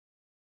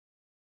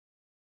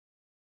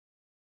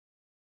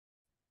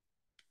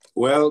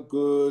Well,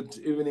 good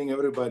evening,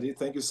 everybody.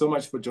 Thank you so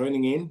much for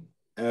joining in.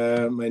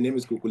 My name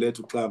is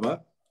Kukuletu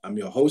Klaba. I'm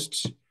your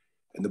host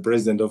and the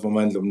president of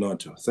Amandla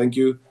Omnotho. Thank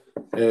you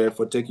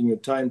for taking your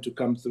time to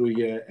come through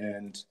here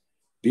and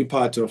be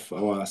part of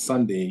our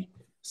Sunday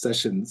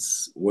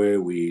sessions where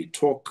we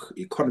talk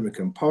economic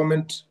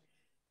empowerment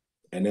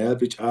and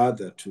help each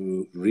other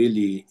to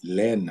really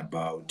learn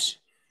about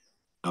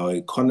our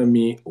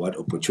economy, what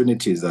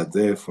opportunities are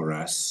there for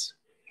us,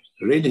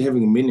 really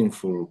having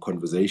meaningful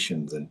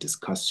conversations and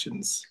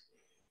discussions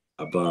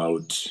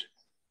about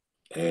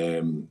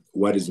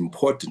what is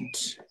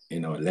important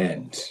in our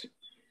land.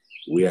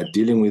 We are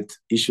dealing with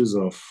issues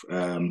of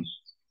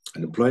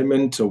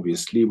unemployment,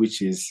 obviously,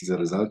 which is the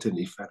resultant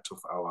effect of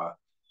our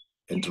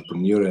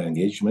entrepreneurial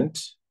engagement.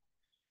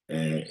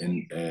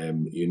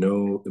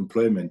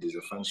 Employment is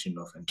a function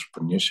of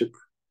entrepreneurship.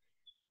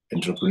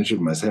 Entrepreneurship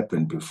must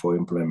happen before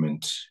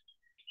employment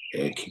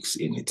kicks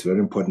in. It's very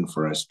important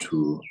for us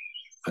to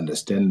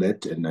understand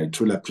that, and I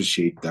truly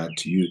appreciate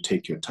that you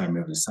take your time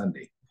every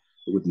Sunday.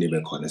 Ukuthi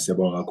nibe khona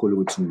siyabonga kakhulu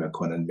ukuthi nibe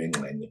khona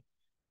nibengxenye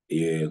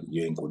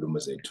yenkulumo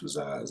zethu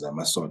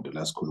zamasonto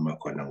la sikhuluma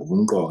khona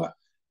ngobumqoka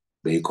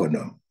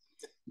be-economy.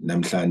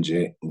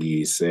 Namhlanje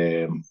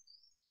ngise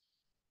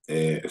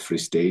Free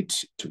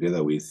State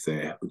together with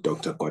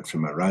Dr. Godfrey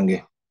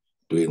Marange,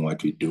 doing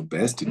what we do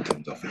best in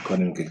terms of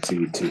economic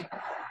activity.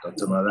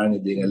 Dr.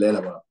 Marange being a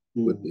level,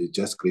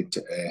 just greet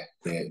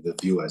the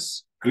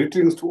viewers.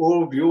 Greetings to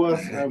all viewers.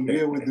 I'm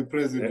here with the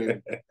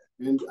president.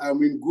 And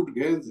I'm in good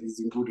hands. He's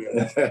in good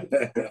hands.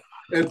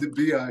 At the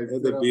Beehive.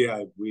 At the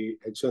Beehive. We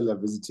actually are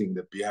visiting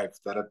the Beehive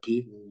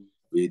therapy.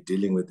 We're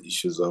dealing with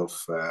issues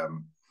of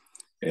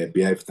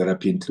Beehive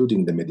therapy,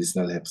 including the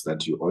medicinal herbs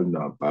that you all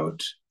know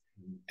about.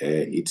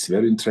 It's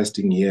very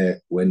interesting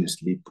here when you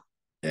sleep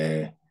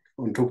on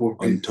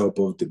top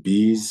of the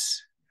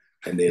bees,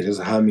 and they're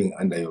just humming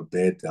under your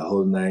bed the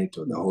whole night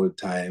or the whole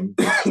time.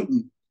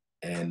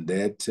 And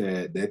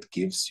that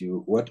gives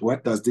you,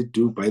 what does it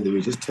do, by the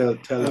way? Just tell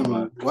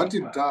them. What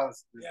it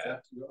does is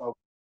that you are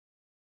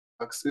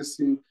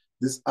accessing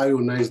this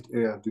ionized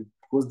air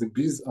because the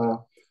bees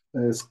are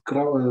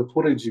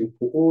foraging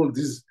for all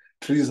these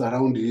trees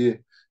around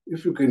here.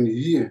 If you can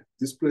hear,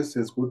 this place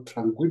has got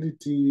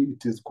tranquility,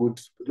 it has got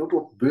a lot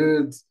of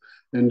birds,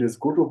 and there's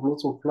got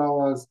lots of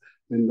flowers,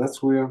 and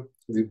that's where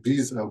the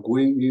bees are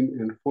going in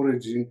and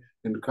foraging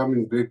and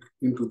coming back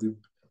into the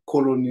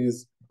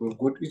colonies. We've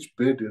got, each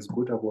bed has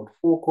got about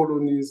 4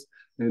 colonies,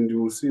 and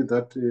you will see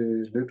that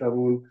later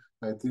on.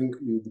 I think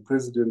the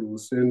president will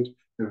send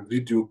a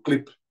video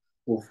clip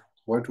of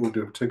what would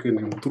have taken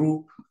him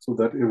through so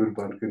that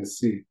everyone can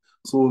see.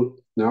 So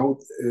now,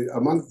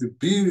 amongst the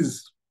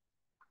bees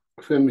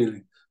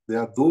family, there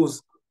are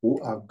those who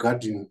are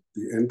guarding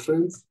the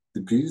entrance,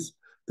 the bees.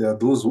 There are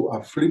those who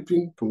are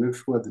flipping to make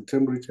sure the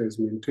temperature is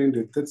maintained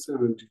at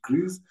 37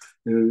 degrees.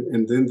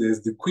 And then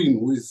there's the queen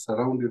who is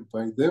surrounded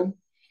by them.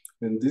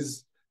 And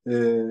this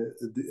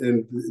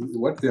and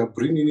what they are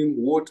bringing in,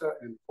 water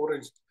and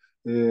foraged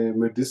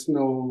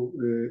medicinal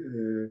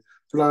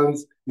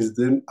plants, is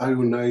then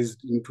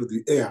ionized into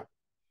the air.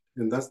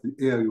 And that's the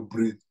air you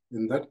breathe.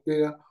 And that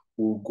air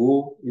will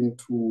go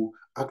into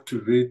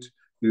activate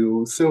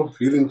your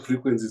self-healing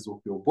frequencies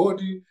of your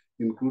body,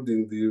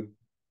 including the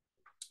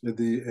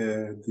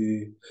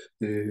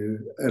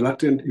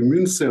latent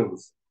immune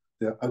cells.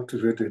 They are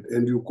activated,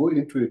 and you go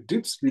into a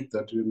deep sleep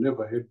that you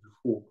never had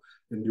before,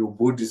 and your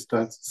body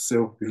starts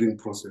self-healing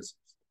processes.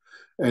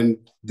 And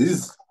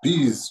these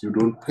bees, you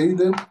don't pay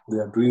them, they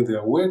are doing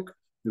their work,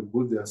 they've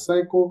got their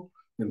cycle,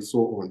 and so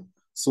on.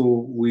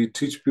 So we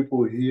teach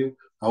people here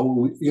how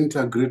we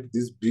integrate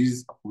these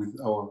bees with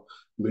our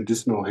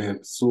medicinal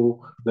herbs.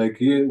 So like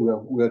here,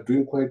 we are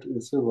doing quite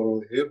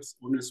several herbs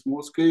on a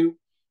small scale,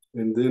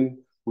 and then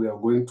we are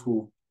going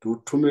to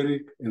do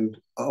turmeric, and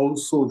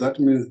also that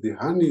means the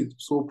honey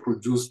so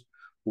produced,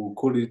 we'll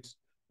call it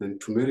the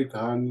turmeric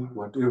honey,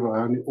 whatever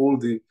honey, all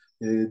the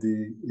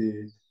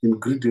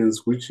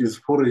ingredients which is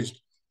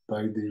foraged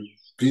by the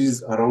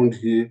bees around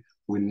here,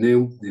 we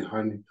name the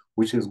honey,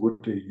 which has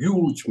got a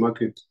huge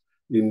market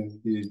in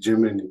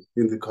Germany,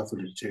 in the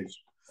Catholic Church.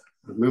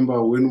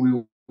 Remember when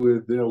we were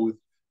there with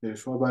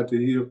Schwabate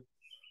here,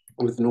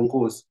 with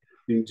Nonkos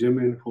in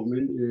Germany, for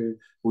many,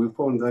 we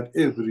found that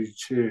every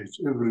church,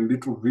 every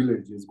little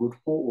village has got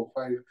 4 or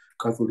 5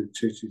 Catholic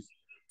churches.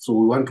 So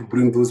we want to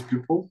bring those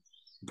people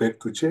back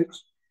to church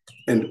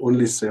and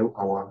only sell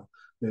our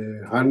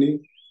honey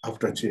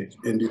after church.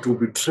 And it will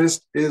be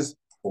traced as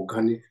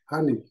organic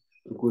honey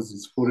because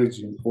it's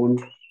foraging on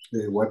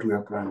what we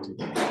are planting.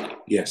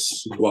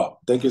 Yes. Wow.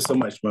 Thank you so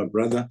much, my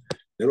brother.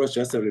 That was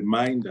just a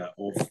reminder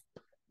of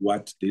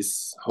what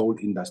this whole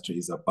industry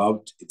is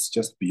about. It's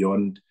just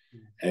beyond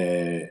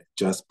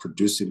just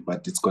producing,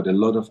 but it's got a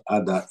lot of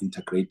other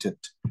integrated,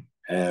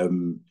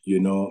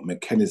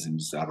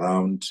 mechanisms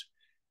around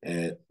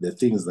the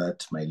things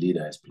that my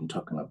leader has been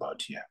talking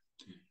about here.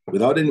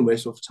 Without any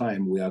waste of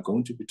time, we are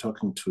going to be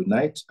talking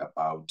tonight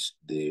about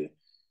the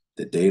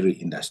dairy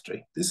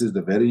industry. This is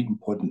the very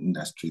important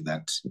industry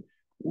that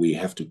we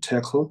have to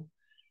tackle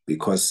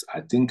because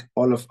I think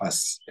all of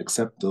us,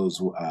 except those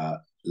who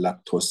are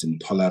lactose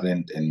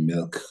intolerant and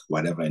milk,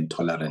 whatever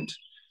intolerant,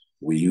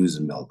 we use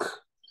milk.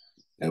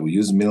 We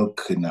use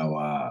milk in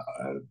our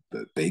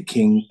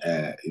baking.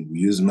 We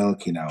use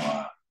milk in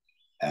our,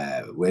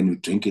 when we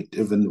drink it,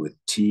 even with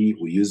tea,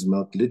 we use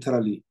milk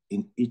literally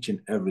in each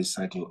and every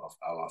cycle of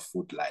our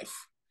food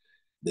life.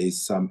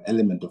 There's some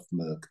element of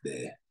milk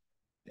there.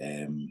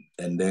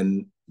 And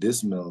then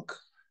this milk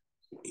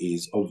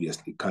is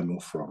obviously coming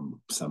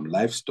from some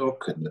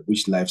livestock, and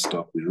which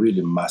livestock we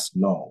really must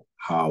know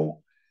how,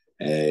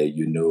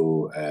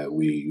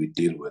 we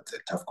deal with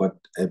it. I've got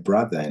a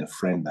brother and a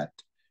friend that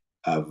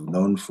I've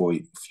known for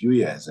a few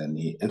years, and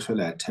he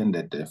actually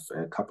attended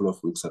a couple of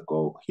weeks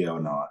ago here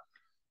on our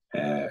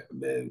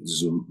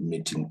Zoom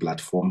meeting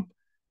platform.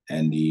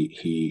 And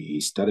he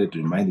started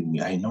reminding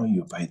me, I know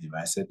you, by the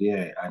way. I said,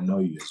 yeah, I know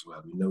you as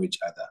well. We know each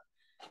other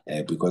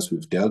because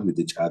we've dealt with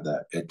each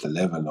other at the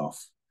level of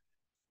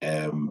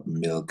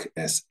Milk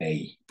SA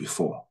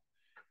before.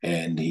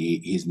 And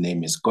his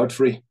name is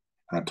Godfrey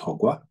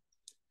Ratogwa,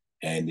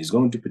 and he's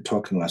going to be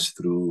talking us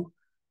through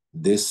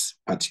this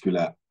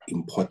particular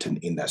important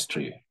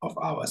industry of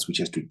ours, which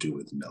has to do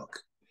with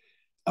milk.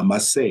 I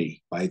must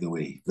say, by the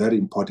way, very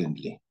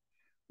importantly,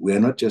 we are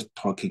not just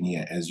talking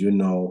here. As you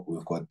know,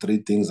 we've got three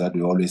things that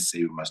we always say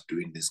we must do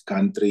in this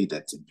country.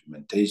 That's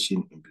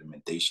implementation,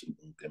 implementation,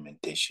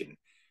 implementation.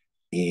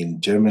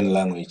 In German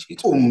language,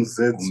 it's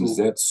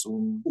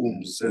umsetzung,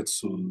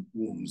 umsetzung,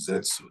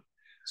 umsetzung.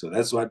 So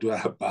that's what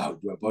we're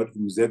about. We're about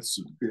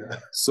umsetzung. Yeah.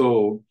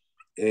 So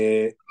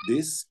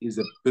this is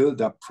a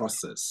build-up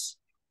process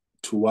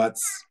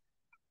towards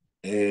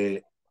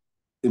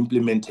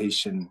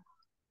implementation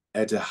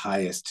at a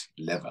highest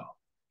level.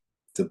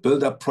 It's a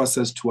build-up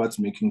process towards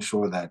making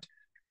sure that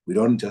we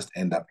don't just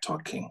end up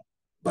talking,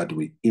 but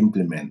we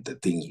implement the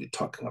things we're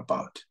talking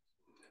about.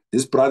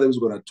 This brother who's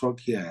going to talk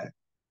here,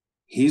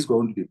 he's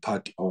going to be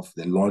part of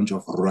the launch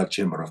of Rural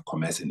Chamber of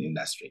Commerce and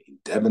Industry in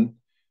Durban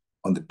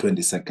on the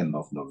 22nd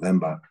of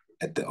November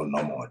at the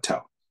Onomo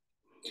Hotel.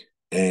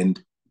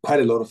 And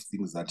quite a lot of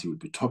things that he will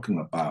be talking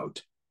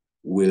about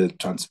will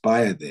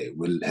transpire there,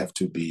 will have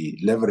to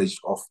be leveraged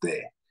off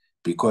there,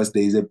 because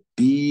there is a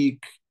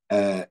big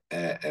a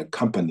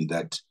company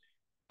that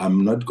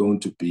I'm not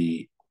going to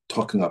be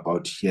talking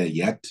about here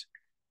yet,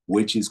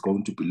 which is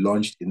going to be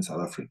launched in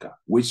South Africa,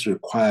 which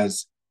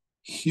requires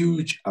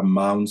huge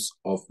amounts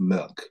of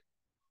milk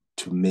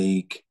to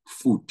make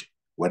food.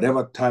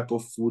 Whatever type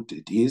of food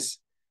it is,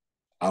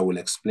 I will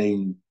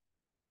explain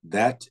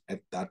that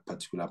at that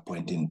particular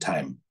point in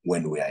time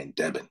when we are in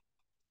Durban.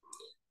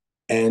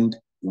 And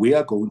we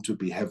are going to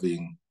be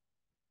having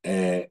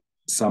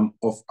some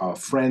of our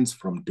friends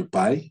from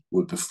Dubai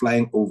will be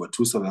flying over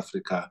to South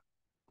Africa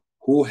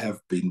who have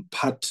been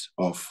part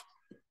of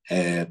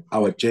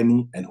our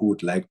journey and who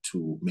would like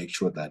to make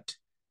sure that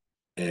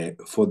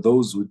for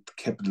those with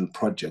capital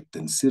project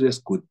and serious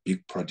good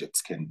big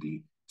projects can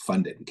be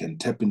funded, we can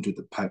tap into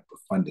the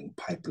funding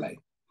pipeline.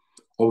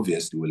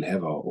 Obviously, we'll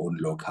have our own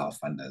local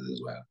funders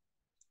as well.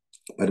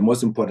 But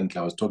most importantly,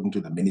 I was talking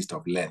to the Minister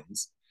of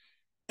Lands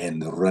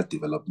and Rural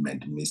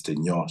Development, Mr.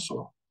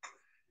 Nyoso,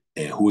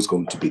 who is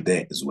going to be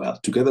there as well,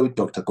 together with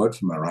Dr.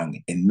 Godfrey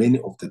Marang and many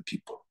of the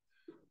people.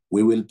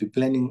 We will be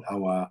planning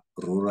our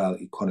rural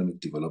economic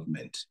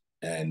development.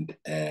 And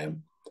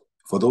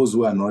for those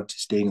who are not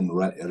staying in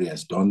rural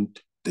areas, don't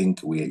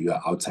think you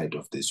are outside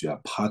of this. You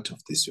are part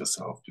of this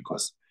yourself,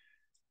 because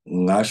by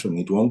and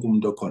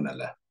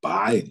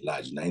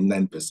large,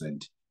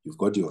 99%, you've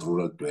got your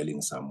rural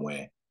dwelling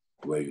somewhere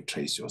where you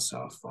trace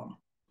yourself from.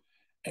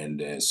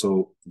 And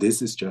so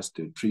this is just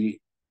a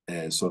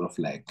sort of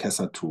like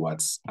cater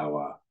towards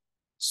our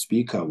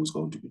speaker who's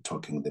going to be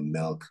talking the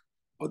milk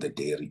or the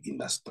dairy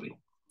industry.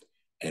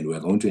 And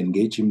we're going to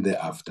engage him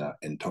thereafter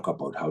and talk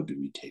about how do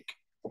we take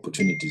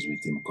opportunities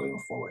with him going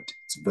forward.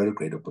 It's very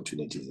great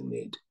opportunities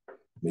indeed.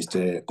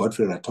 Mr.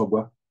 Godfrey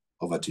Ratogwa,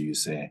 over to you,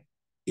 sir.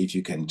 If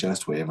you can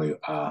just, wherever you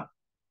are,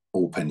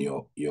 open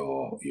your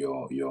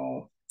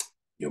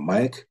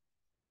mic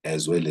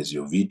as well as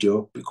your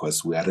video,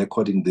 because we are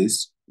recording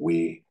this.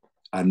 We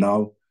are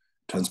now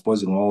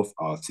transposing all of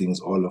our things,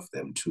 all of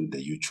them, to the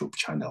YouTube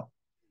channel,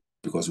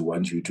 because we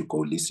want you to go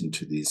listen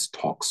to these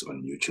talks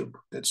on YouTube.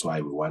 That's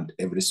why we want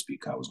every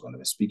speaker who's going to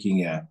be speaking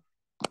here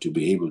to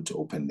be able to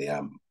open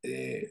their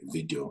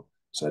video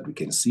so that we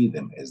can see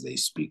them as they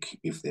speak.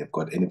 If they've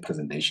got any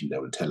presentation, they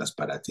will tell us.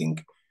 But I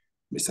think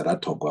Mr.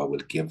 Ratogwa will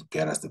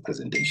get us the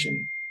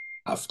presentation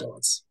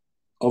afterwards.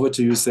 Over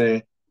to you,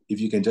 sir. If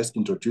you can just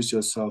introduce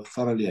yourself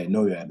thoroughly. I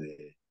know you are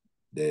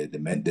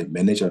the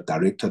manager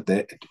director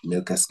there at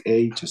Milk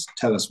SA. Just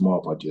tell us more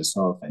about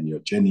yourself and your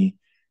journey,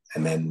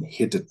 and then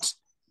hit it.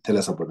 Tell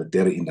us about the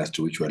dairy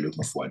industry, which we are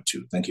looking forward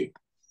to. Thank you.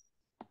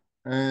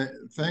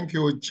 Thank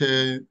you,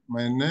 Chair.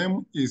 My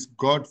name is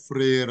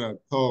Godfrey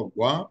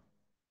Ratogwa.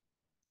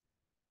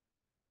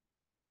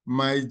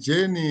 My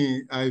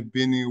journey, I've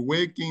been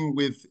working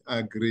with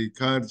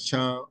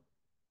agriculture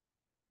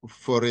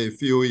for a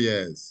few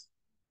years.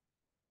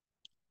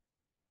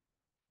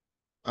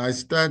 I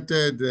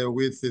started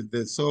with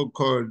the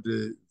so-called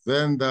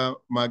vendor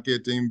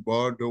marketing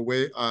board,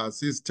 where I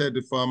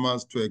assisted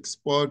farmers to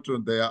export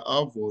their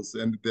apples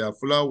and their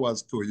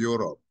flowers to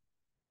Europe.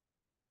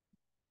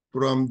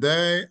 From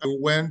there, I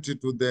went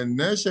to the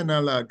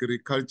National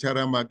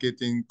Agricultural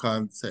Marketing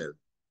Council,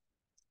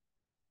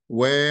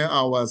 where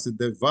I was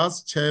the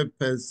vice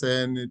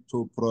chairperson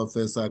to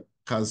Professor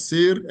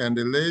Kasir, and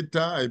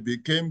later I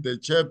became the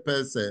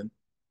chairperson.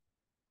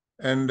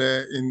 And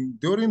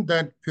during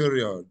that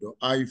period,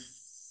 I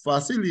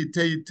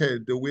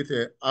facilitated with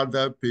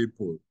other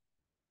people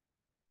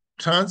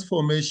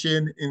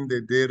transformation in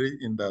the dairy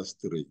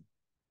industry.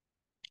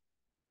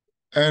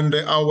 And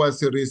I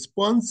was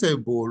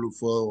responsible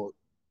for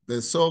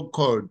the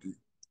so-called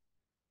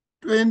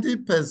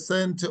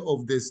 20%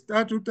 of the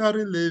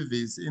statutory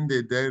levies in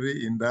the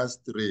dairy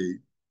industry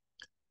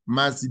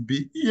must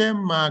be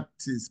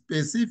earmarked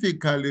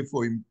specifically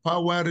for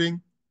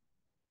empowering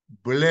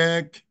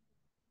Black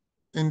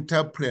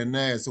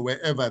entrepreneurs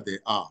wherever they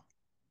are.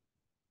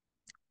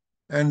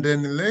 And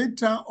then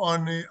later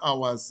on, I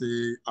was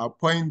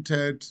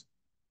appointed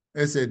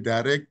as a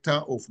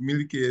director of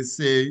Milk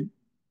SA.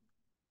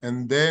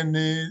 And then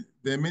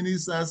the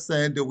minister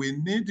said we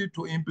need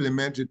to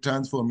implement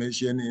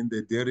transformation in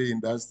the dairy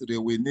industry.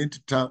 We need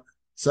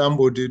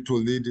somebody to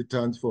lead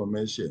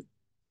transformation.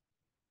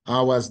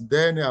 I was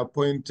then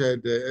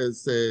appointed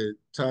as a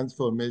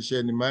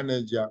transformation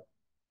manager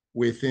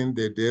within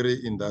the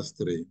dairy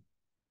industry.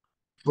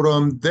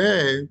 From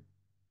there,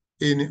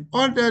 in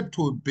order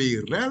to be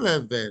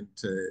relevant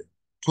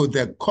to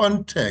the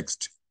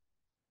context,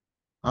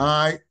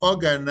 I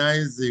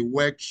organize the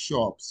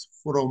workshops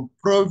from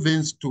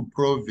province to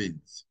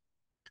province,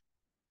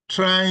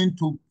 trying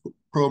to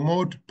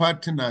promote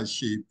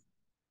partnership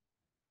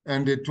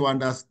and to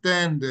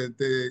understand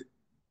the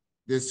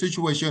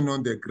situation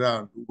on the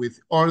ground with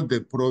all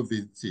the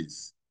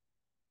provinces.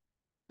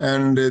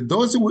 And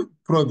those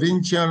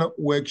provincial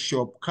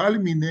workshops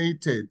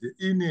culminated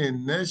in a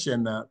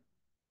national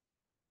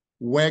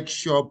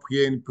workshop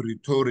here in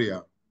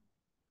Pretoria,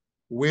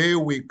 where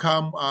we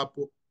come up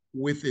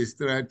with a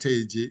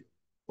strategy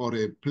or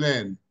a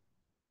plan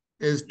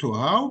as to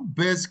how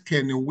best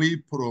can we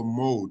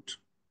promote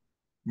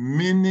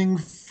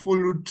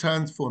meaningful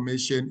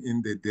transformation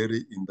in the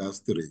dairy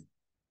industry.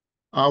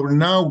 I will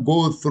now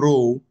go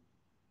through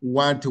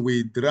what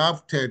we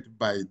drafted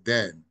by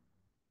then.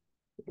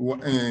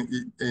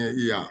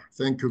 Yeah,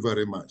 thank you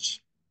very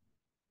much.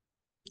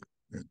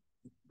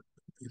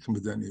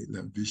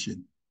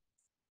 Vision.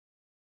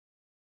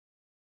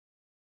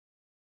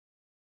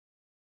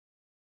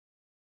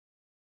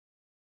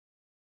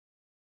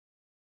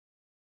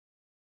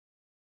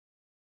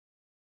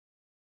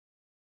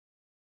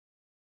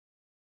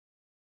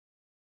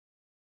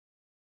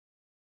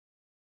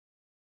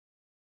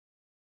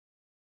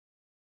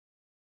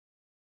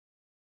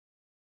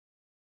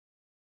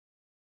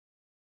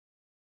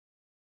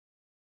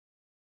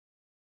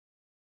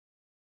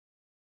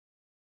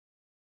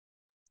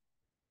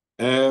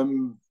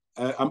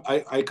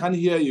 I can't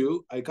hear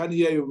you. I can't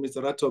hear you,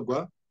 Mr.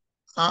 Ratogwa.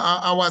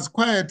 I was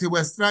quiet. He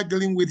was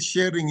struggling with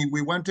sharing.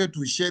 We wanted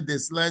to share the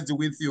slides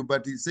with you,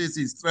 but he says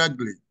he's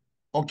struggling.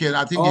 Okay,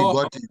 I think he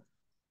got it.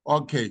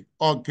 Okay.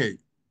 Okay,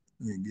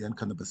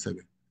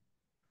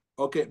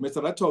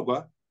 Mr.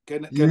 Ratogwa,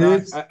 can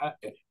yes.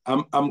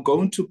 I'm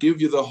going to give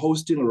you the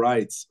hosting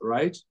rights,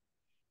 right?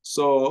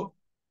 So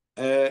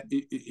I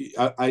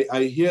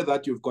hear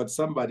that you've got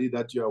somebody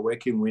that you are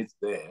working with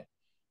there.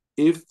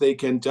 If they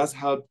can just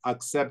help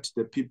accept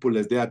the people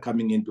as they are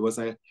coming in, because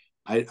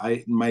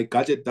my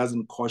gadget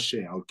doesn't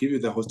co-share. I'll give you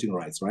the hosting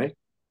rights, right?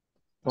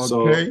 Okay.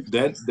 So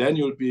then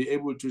you'll be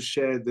able to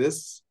share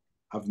this.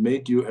 I've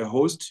made you a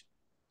host,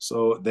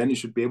 so then you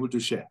should be able to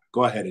share.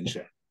 Go ahead and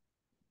share.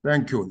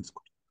 Thank you.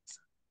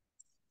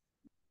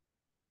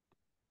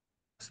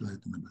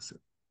 Slide number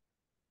 7.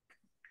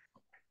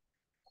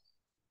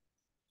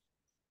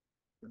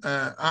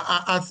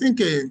 I think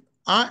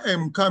I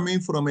am coming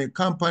from a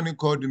company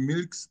called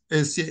Milk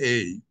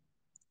SA.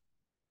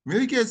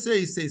 Milk SA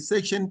is a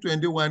Section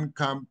 21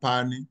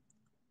 company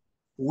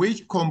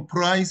which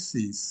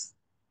comprises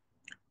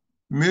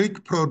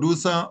milk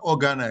producer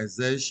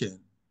organization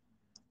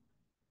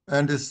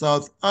and the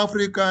South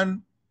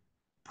African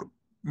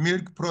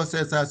Milk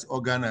Processors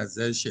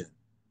Organization.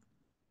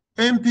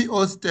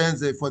 MPO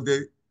stands for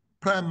the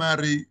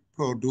primary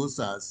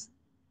producers,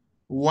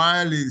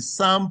 while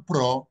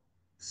SAMPRO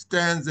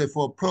stands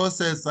for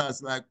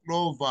processors like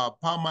Clover,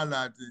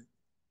 Parmalat,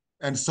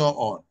 and so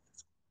on.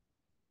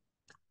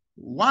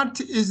 What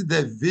is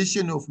the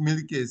vision of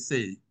Milk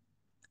SA?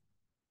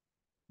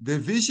 The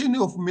vision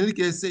of Milk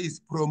SA is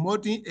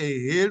promoting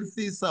a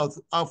healthy South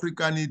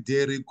African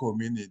dairy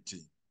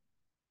community.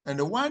 And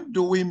what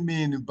do we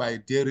mean by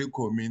dairy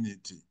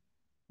community?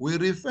 We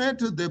refer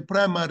to the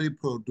primary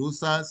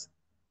producers,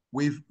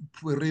 we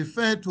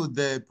refer to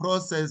the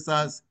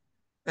processors,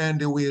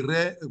 and we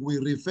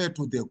refer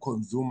to the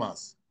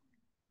consumers.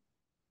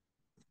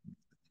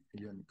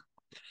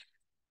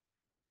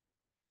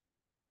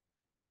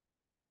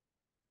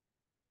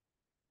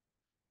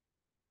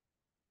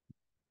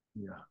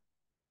 Yeah.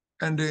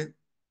 And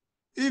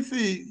if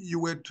you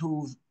were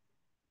to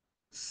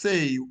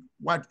say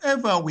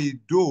whatever we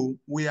do,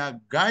 we are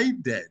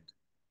guided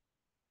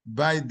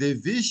by the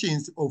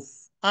visions of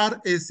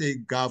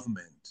RSA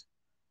government,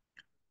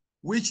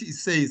 which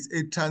says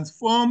a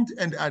transformed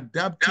and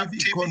adaptive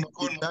economy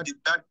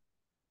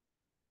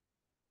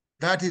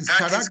that is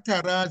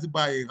characterized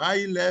by a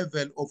high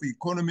level of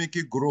economic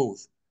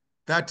growth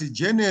that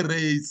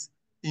generates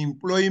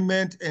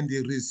employment and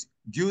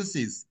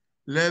reduces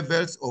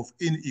levels of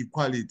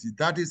inequality.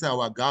 That is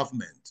our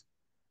government.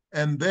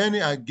 And then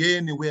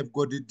again, we have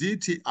got the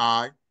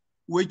DTI,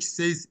 which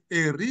says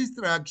a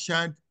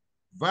restructured,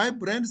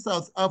 vibrant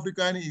South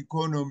African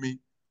economy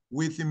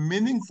with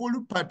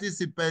meaningful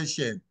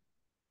participation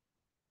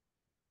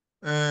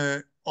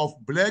of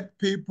Black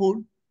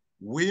people,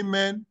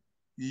 women,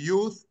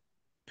 youth,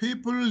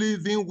 people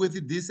living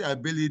with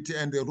disability,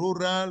 and the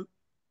rural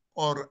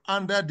or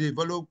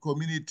underdeveloped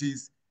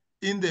communities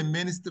in the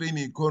mainstream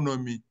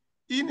economy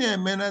in a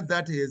manner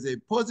that has a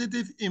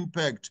positive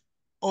impact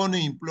on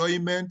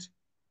employment,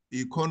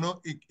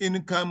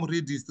 income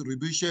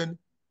redistribution,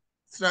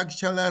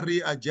 structural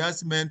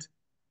readjustment,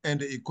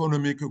 and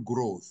economic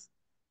growth.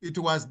 It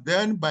was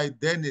done by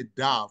then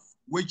DAF,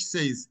 which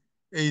says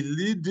a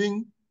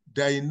leading,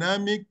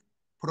 dynamic,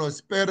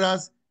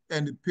 prosperous,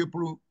 and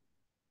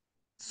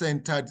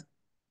people-centered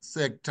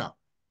sector.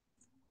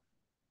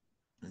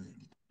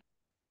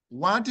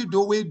 What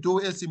do we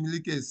do, as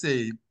Milike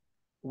say?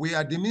 We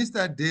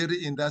administer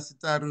dairy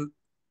industrial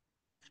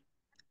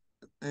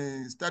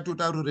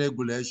statutory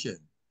regulation,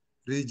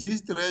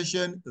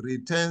 registration,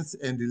 returns,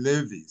 and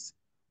levies.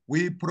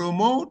 We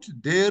promote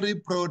dairy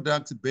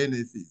products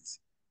benefits,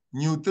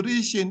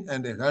 nutrition,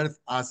 and health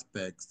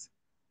aspects.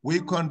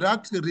 We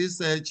conduct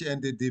research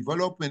and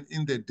development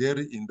in the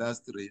dairy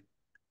industry.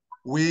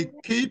 We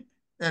keep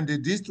and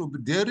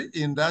distribute dairy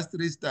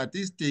industry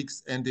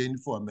statistics and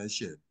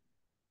information.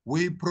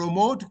 We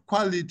promote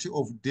quality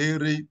of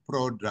dairy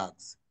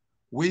products.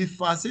 We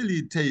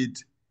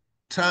facilitate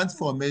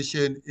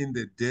transformation in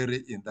the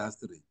dairy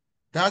industry.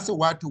 That's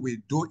what we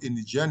do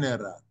in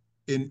general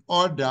in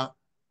order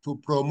to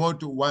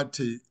promote what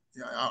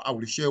I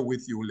will share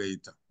with you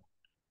later.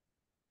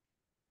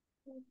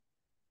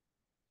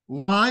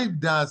 Why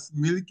does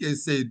Milk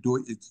SA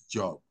do its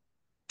job?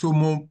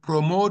 To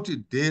promote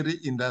dairy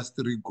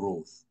industry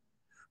growth,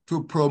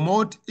 to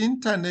promote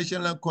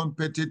international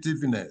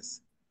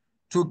competitiveness,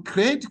 to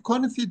create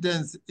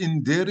confidence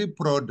in dairy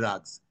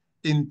products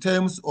in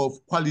terms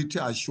of quality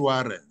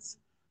assurance,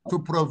 to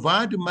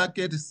provide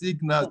market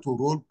signals to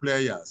role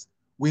players.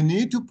 We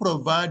need to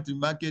provide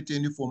market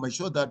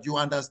information so that you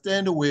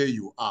understand where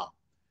you are,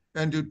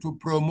 and to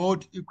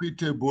promote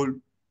equitable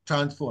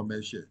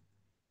transformation.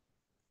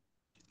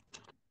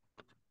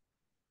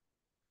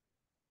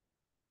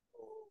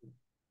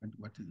 And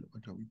what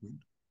are we going to?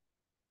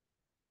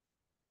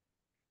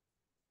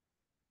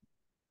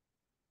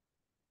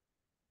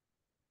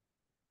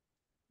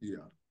 Yeah.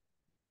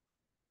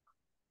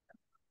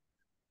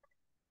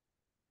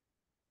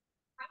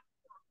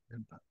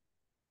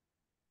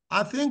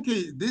 I think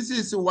this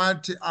is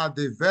what are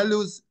the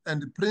values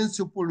and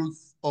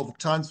principles of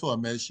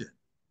transformation.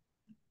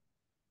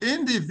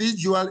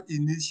 Individual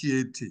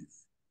initiative,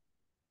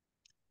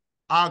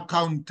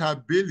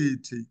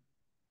 accountability,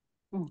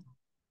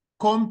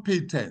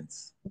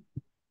 competence,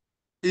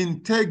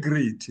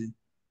 integrity,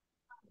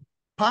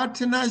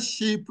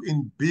 partnership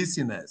in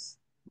business,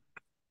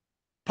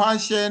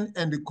 passion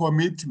and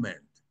commitment,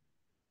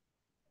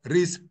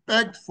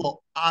 respect for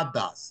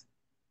others,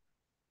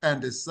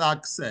 and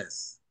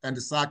success.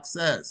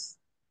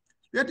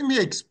 Let me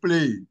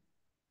explain.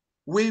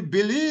 We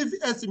believe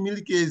as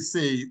Milky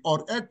say,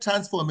 or a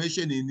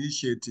transformation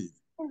initiative,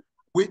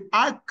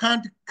 I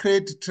can't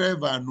create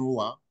Trevor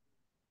Noah.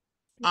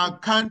 I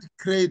can't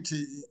create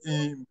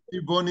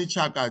Iboni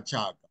Chaka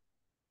Chaka.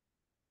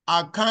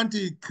 I can't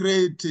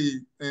create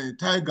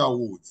Tiger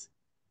Woods.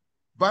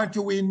 But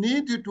we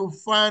need to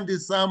find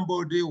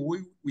somebody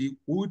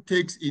who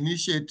takes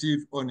initiative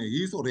on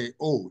his or her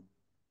own.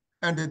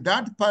 And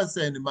that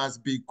person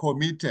must be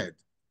committed.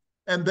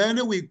 And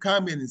then we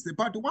come in and say,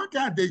 but what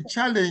are the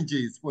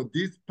challenges for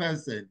this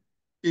person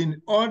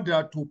in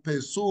order to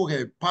pursue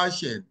her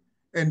passion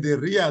and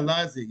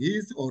realize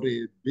his or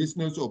her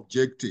business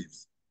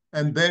objectives?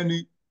 And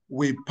then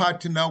we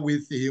partner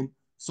with him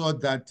so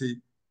that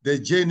the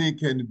journey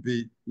can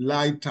be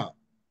lighter.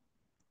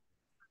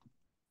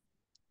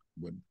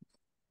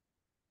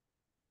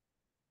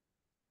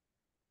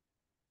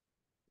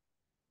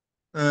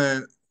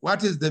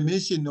 What is the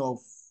mission of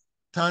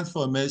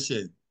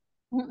transformation?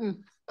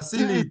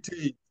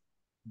 Facilitate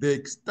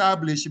the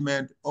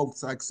establishment of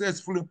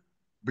successful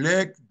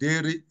Black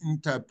dairy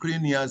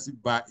entrepreneurs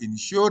by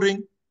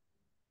ensuring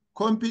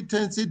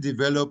competency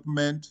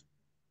development,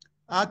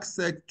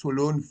 access to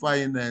loan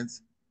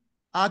finance,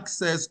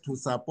 access to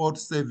support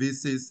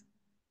services,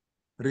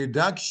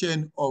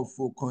 reduction of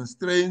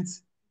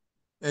constraints,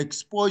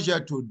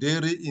 exposure to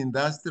dairy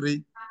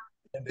industry,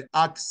 and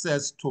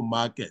access to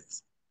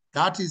markets.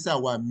 That is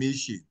our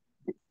mission.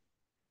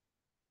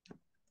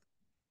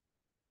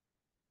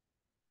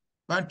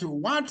 But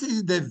what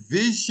is the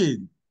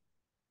vision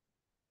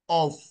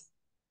of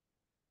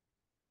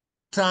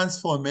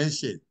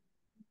transformation?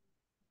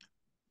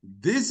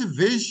 This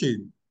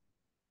vision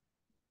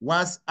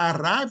was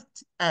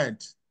arrived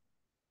at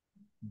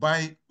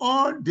by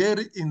all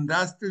dairy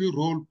industry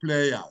role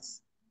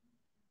players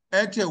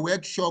at a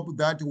workshop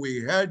that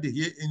we held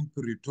here in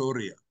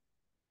Pretoria.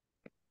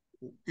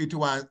 It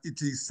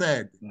is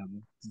said,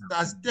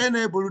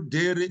 sustainable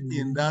dairy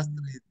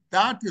industry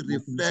that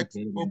reflects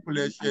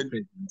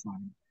population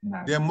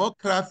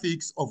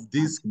demographics of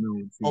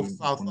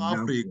South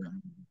Africa.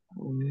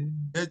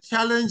 The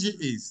challenge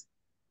is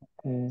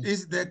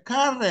the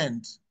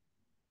current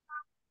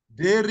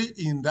dairy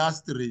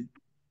industry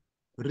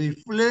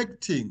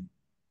reflecting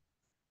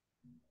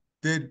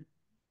the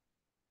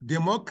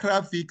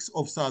demographics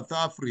of South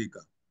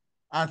Africa?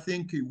 I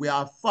think we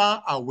are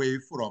far away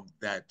from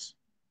that.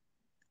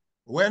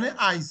 When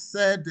I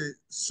said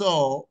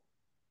so,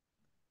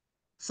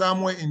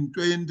 somewhere in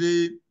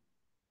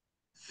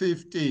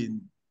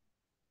 2010,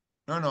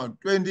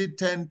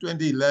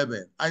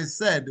 2011, I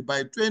said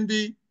by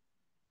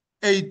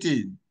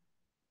 2018,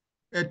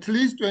 at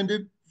least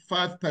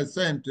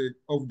 25%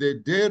 of the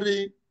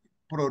dairy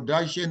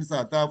production in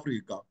South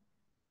Africa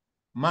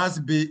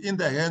must be in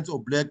the hands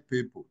of Black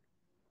people.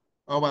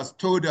 I was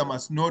told I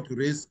must not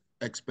raise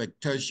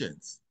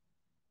expectations.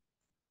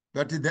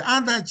 But the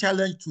other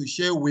challenge to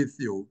share with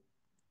you,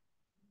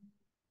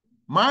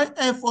 my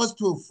efforts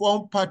to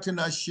form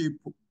partnership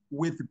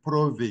with the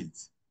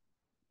province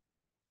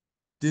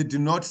did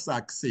not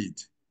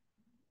succeed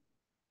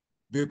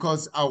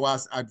because I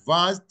was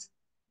advised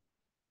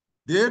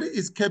dairy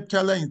is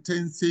capital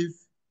intensive,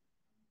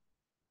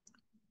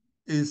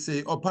 is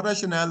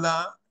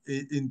operational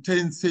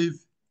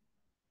intensive,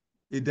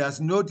 it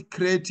does not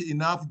create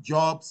enough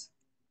jobs,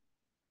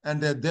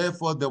 and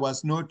therefore there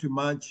was not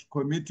much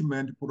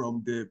commitment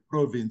from the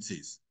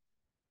provinces.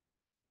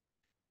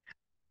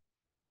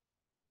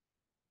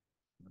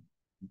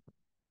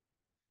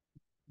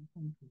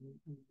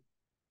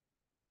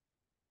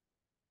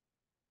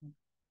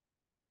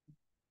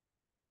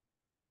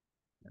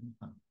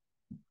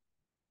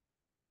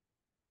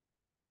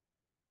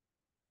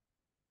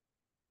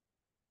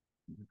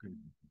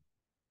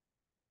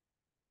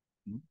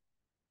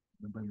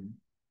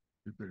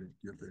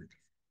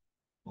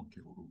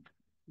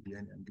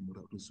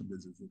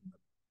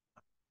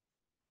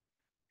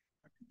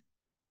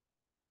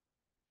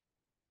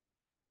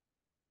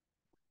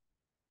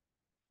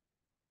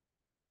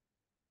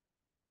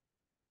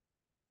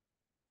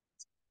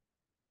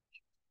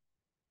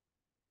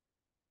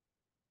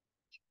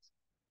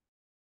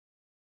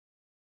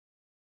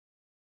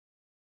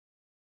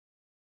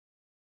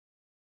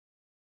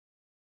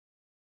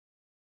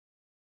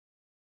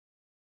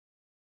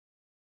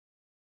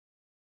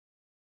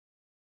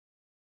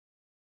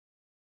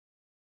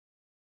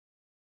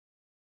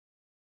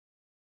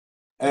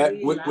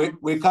 Okay.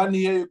 We can't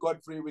hear you,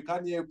 Godfrey. We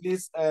can't hear you.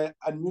 Please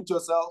unmute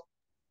yourself.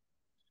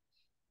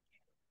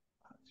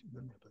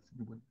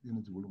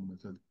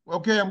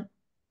 Okay.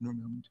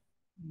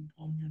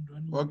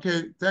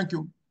 Okay, thank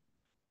you.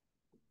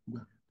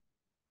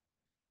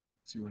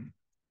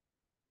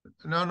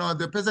 No,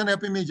 the person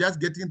helping me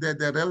just getting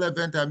the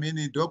relevant,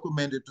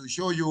 document to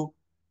show you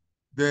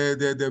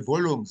the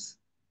volumes.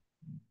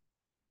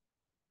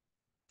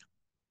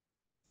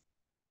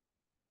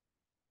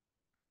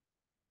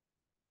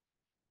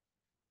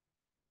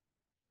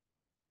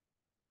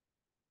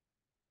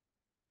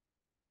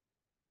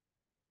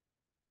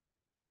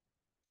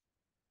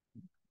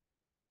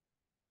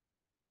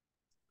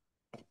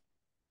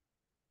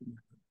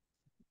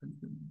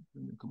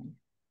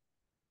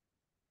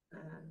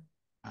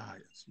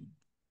 Yes.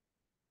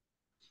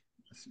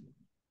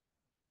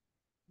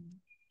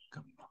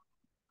 Come on.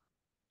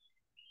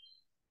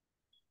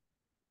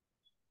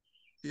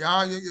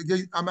 Yeah,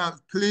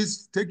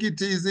 please take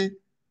it easy.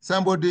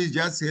 Somebody is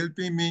just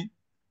helping me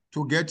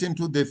to get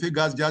into the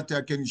figures. Just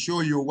I can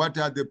show you what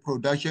are the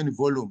production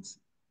volumes.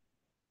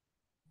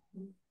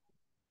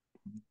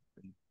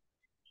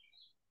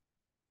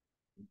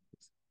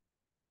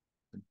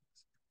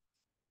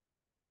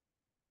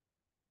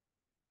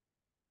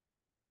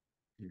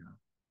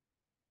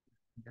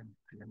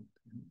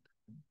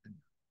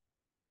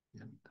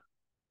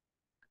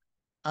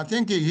 I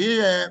think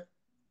here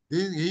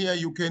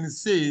you can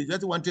see,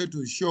 just wanted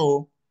to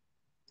show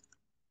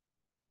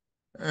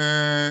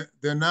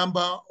the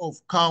number of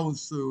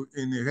cows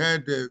in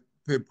head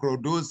per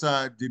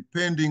producer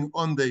depending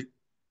on the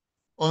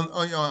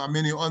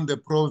on the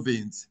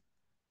province.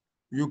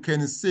 You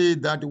can see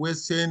that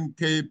Western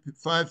Cape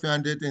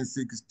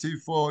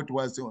 564, it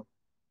was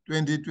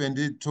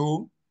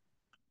 2022.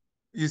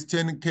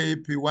 Eastern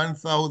Cape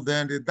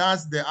 1,000,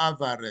 that's the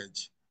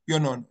average.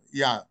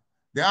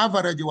 The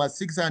average was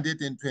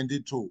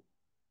 622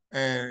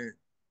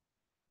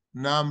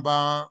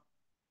 number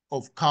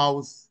of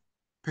cows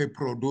per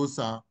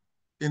producer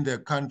in the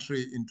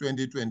country in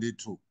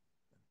 2022.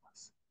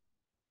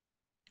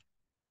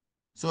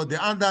 So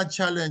the other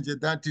challenge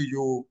that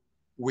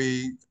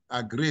we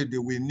agreed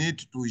we need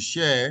to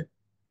share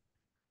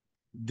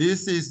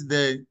This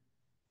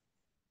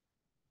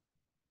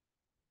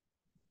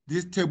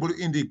table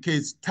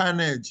indicates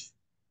tonnage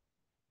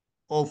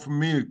of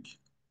milk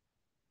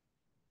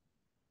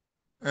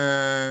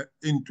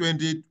in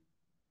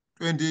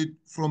 2020,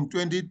 from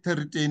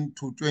 2013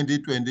 to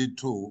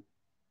 2022.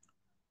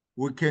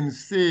 We can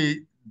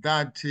see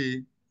that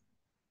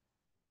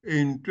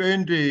in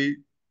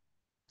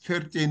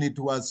 2013 it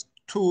was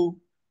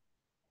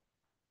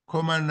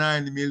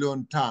 2.9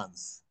 million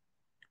tons,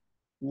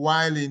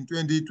 while in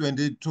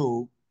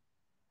 2022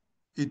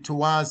 it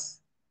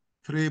was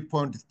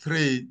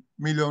 3.3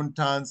 million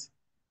tons.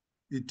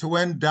 It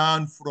went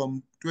down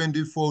from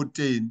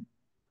 2014,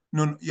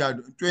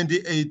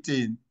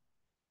 2018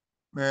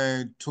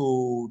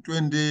 to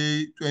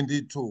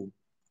 2022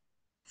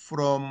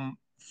 from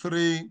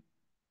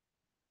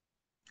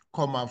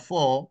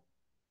 3.4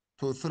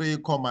 to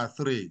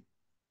 3.3.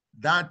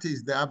 That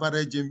is the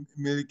average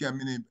milk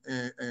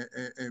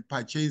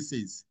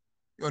purchases,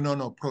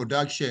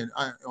 production,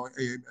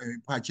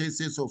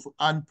 purchases of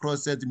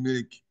unprocessed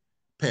milk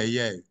per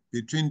year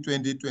between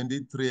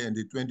 2023 and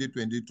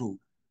 2022.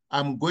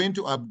 I'm going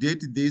to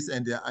update this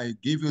and I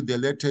give you the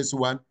latest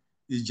one.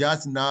 It's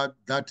just now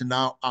that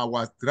now I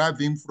was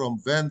driving from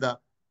Venda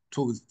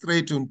to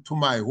straight to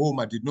my home.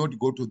 I did not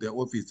go to the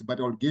office, but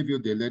I'll give you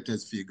the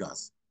latest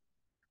figures.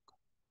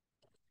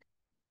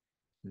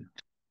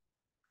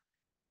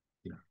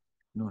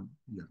 No,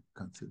 yeah,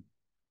 cancel.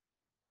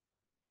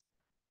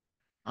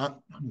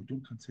 No,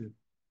 don't cancel.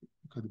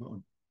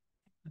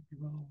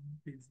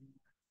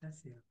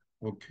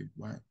 Okay,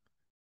 why?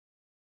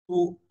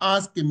 To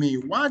ask me,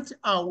 what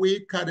are we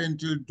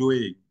currently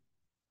doing?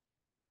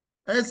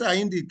 As I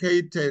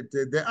indicated,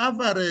 the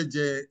average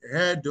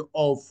head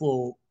of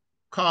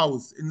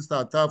cows in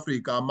South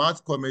Africa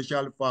amongst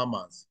commercial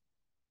farmers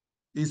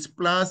is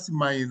plus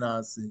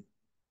minus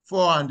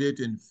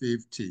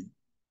 450.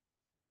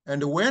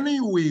 And when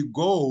we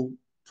go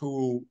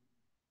to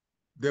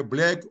the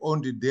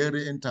black-owned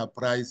dairy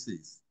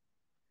enterprises,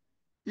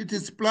 it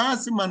is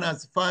plus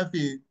minus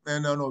 50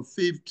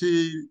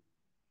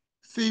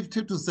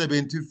 to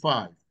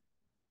 75.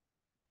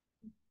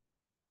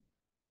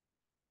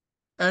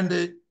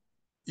 And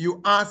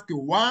you ask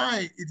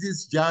why it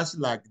is just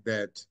like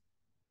that.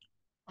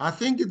 I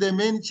think the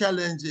main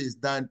challenge is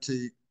that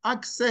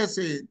access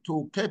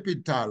to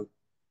capital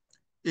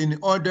in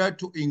order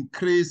to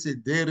increase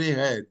dairy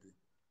herd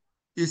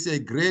is a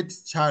great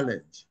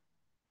challenge.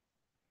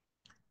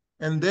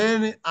 And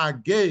then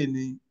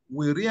again,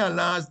 we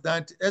realize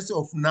that as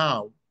of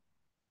now,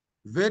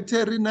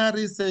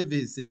 veterinary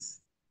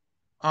services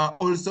are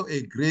also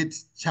a great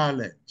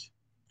challenge.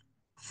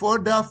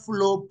 Further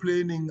flow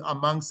planning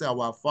amongst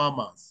our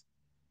farmers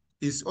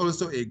is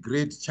also a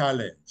great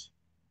challenge.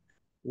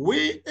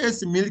 We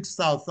as Milk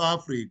South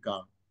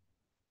Africa,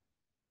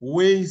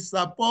 we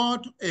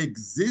support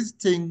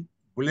existing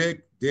black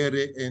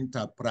dairy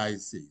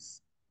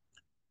enterprises.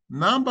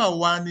 Number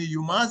one,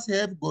 you must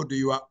have got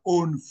your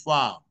own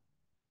farm.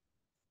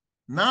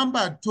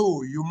 Number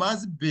two, you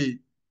must be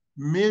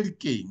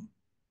milking.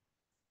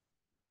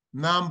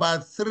 Number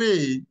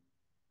three,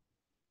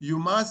 you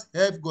must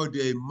have got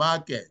a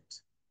market.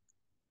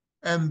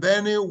 And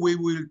then we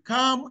will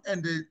come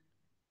and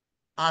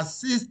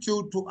assist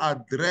you to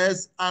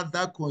address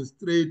other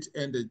constraints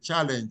and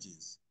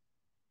challenges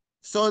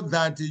so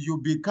that you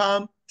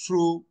become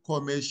true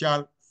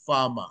commercial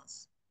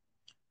farmers.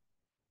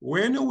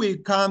 When we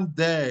come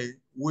there,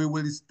 we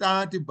will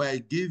start by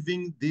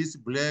giving this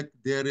black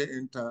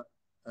dairy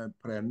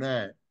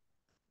entrepreneur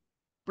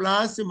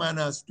plus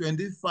minus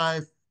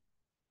 25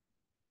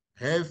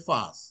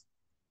 heifers.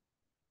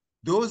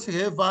 Those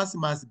heifers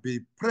must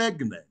be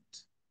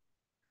pregnant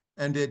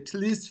and at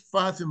least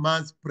 5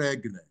 months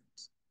pregnant.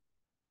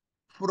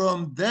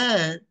 From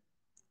there,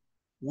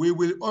 we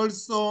will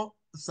also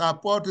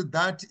support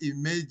that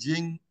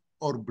emerging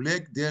or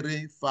black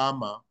dairy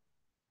farmer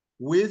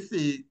with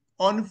the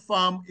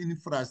on-farm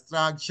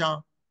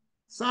infrastructure,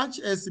 such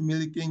as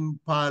milking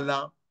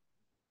parlor,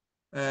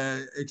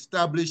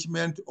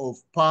 establishment of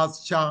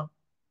pasture,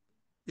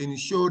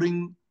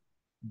 ensuring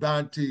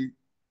that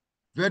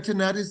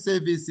veterinary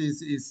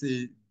services is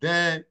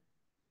there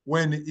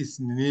when it's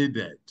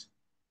needed.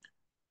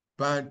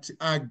 But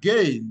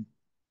again,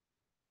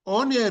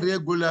 on a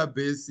regular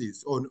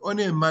basis, on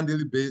a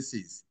monthly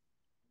basis,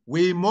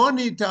 we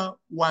monitor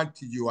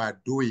what you are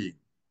doing.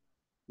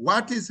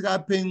 What is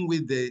happening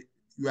with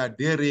your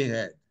dairy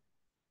herd?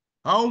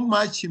 How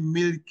much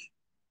milk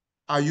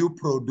are you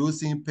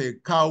producing per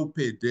cow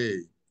per day?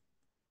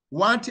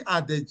 What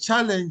are the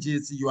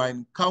challenges you are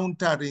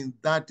encountering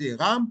that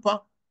hamper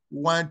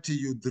what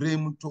you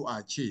dream to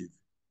achieve?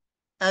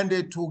 And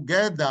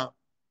together,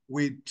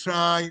 we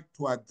try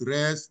to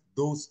address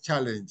those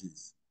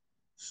challenges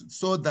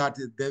so that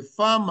the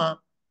farmer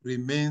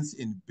remains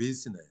in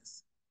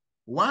business.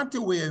 What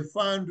we have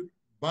found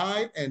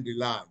by and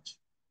large,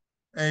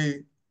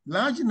 a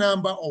large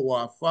number of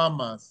our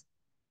farmers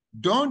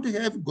don't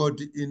have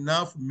got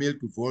enough milk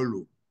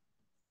volume.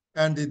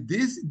 And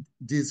this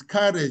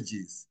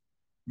discourages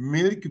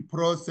milk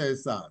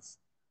processors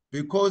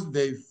because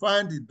they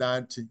find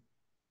that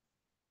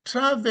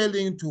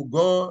traveling to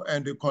go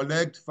and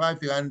collect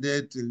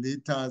 500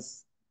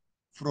 liters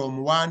from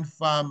one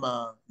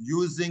farmer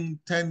using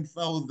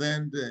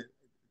 10,000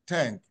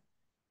 tank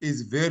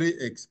is very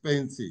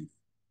expensive.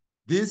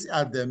 These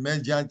are the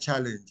major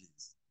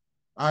challenges.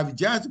 I've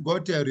just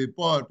got a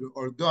report,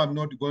 although I'm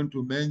not going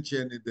to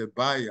mention the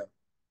buyer,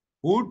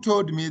 who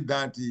told me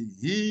that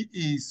he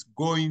is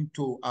going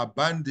to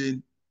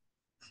abandon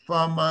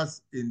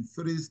farmers in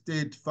Free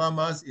State,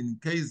 farmers in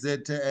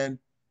KZN,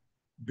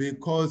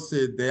 because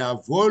their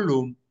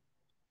volume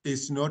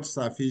is not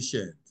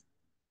sufficient.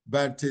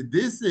 But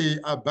this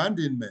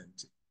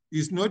abandonment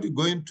is not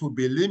going to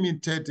be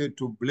limited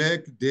to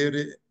black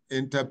dairy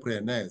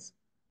entrepreneurs.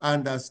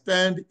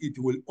 Understand it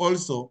will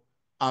also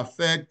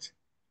affect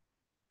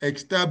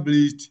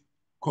established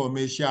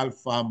commercial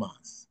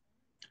farmers.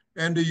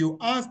 And you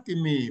ask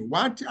me,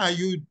 what are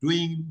you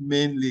doing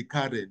mainly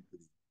currently?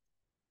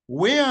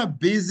 We are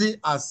busy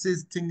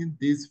assisting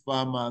these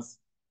farmers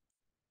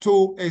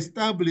to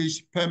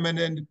establish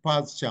permanent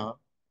pasture.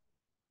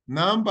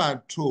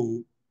 Number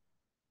two,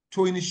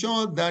 to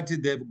ensure that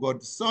they've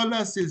got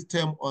solar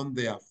system on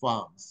their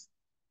farms.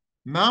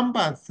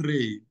 Number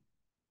three,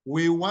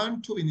 we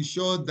want to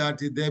ensure that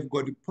they've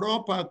got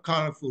proper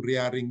calf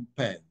rearing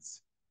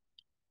pens.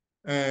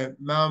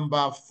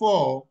 Number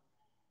four,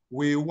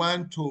 we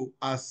want to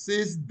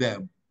assist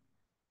them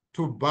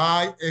to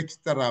buy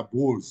extra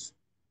bulls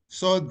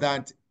so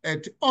that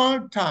at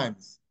all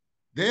times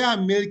they are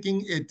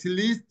milking at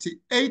least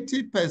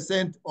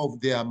 80% of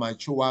their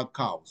mature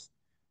cows,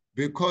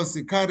 because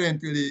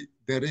currently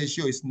the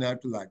ratio is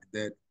not like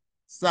that.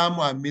 Some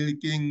are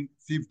milking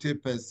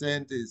 50%,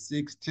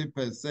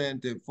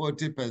 60%,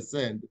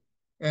 40%,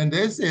 and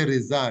as a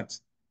result,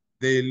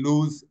 they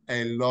lose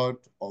a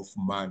lot of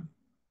money.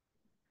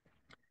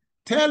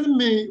 Tell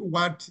me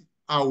what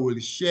I will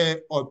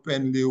share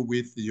openly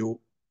with you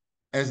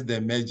as the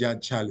major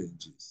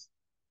challenges.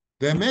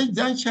 The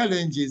major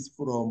challenges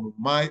from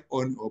my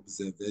own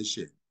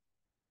observation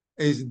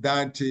is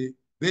that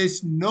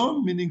there's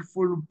no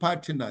meaningful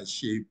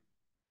partnership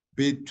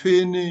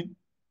between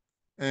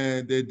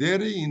the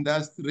dairy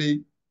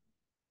industry,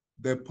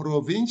 the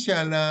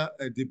provincial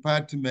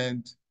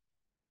department,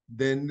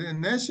 the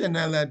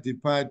national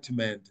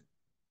department.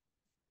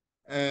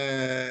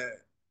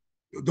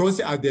 Those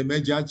are the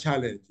major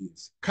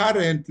challenges.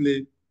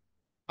 Currently,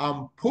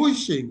 I'm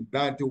pushing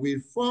that we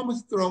form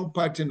strong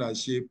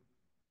partnership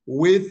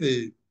with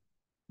the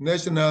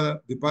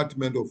National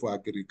Department of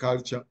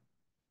Agriculture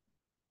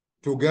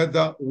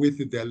together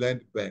with the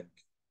Land Bank,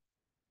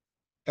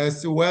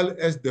 as well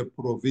as the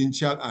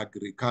provincial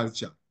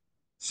agriculture,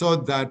 so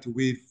that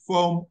we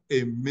form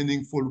a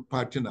meaningful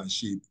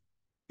partnership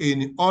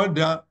in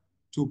order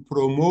to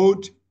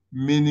promote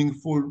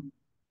meaningful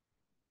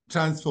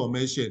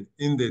transformation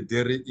in the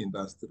dairy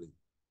industry.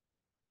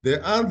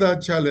 The other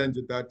challenge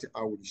that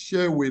I will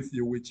share with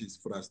you, which is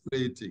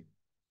frustrating,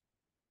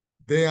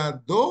 there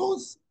are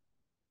those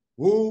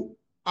who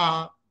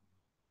are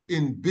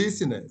in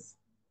business,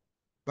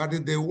 but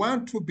they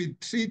want to be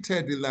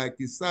treated like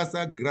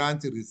SASSA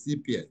grant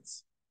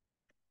recipients.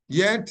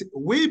 Yet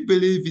we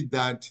believe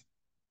that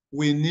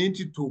we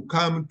need to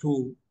come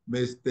to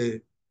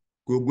Mr.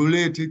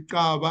 Guguleti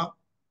Kaba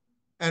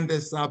and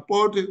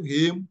support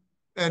him.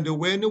 And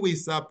when we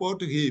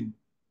support him,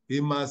 he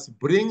must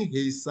bring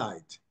his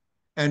side.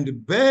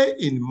 And bear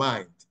in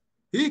mind,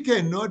 he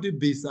cannot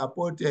be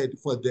supported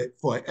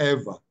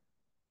forever.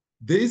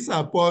 This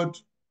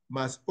support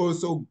must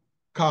also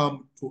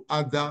come to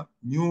other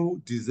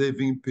new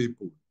deserving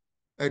people.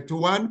 At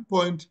one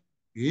point,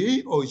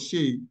 he or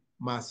she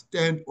must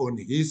stand on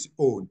his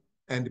own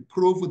and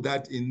prove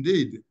that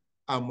indeed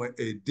I'm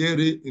a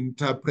dairy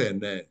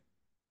entrepreneur.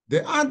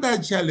 The other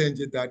challenge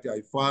that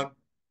I found,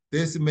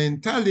 this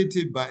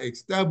mentality by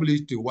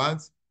established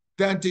ones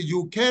that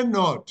you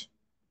cannot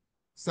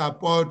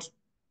support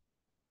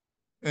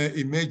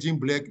emerging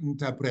black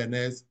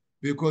entrepreneurs,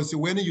 because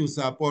when you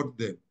support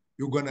them,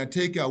 you're going to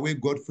take away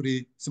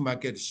Godfrey's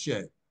market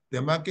share.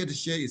 The market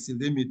share is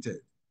limited.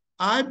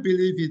 I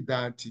believe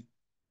that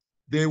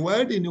the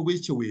world in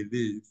which we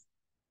live,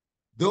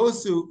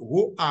 those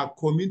who are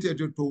committed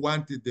to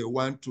what they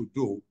want to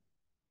do,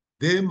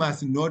 they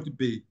must not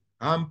be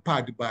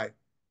hampered by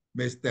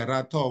Mr.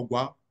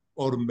 Ratogwa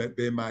or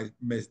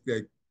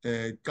Mr.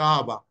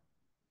 Kaba.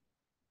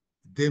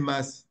 They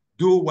must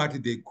do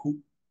what they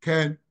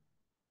can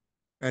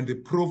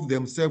and prove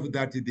themselves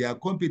that they are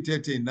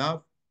competent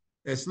enough,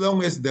 as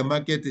long as the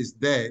market is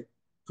there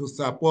to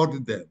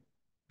support them,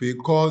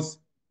 because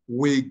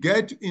we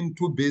get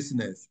into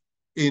business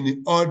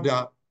in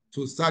order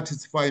to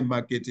satisfy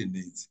market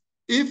needs.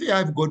 If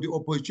I've got the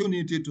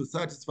opportunity to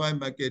satisfy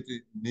market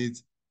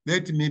needs,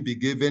 let me be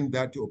given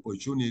that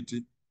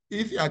opportunity.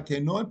 If I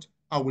cannot,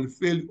 I will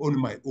fail on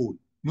my own,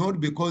 not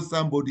because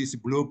somebody is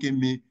blocking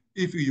me.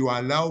 If you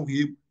allow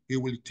him, he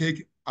will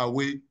take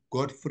away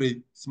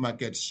Godfrey's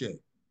market share.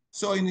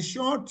 So in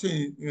short,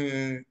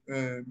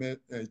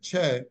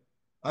 Chair,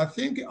 I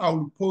think I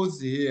will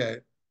pause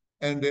here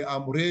and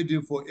I'm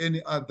ready for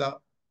any other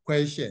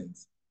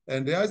questions.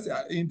 And as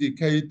I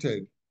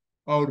indicated,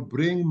 I'll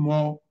bring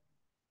more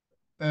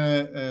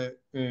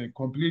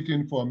complete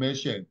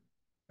information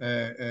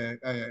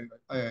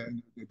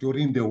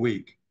during the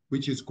week,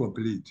 which is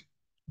complete.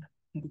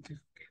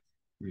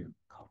 Yeah.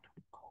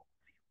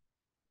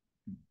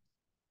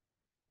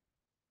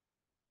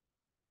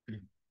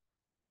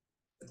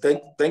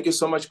 Thank you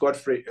so much,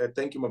 Godfrey.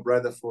 Thank you, my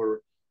brother,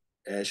 for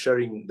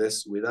sharing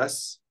this with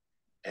us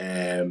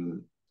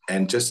and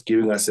just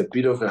giving us a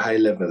bit of a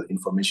high-level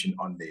information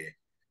on the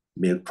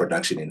milk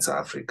production in South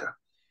Africa.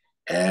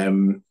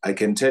 I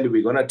can tell you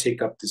we're going to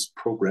take up this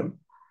program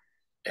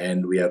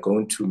and we are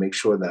going to make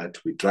sure that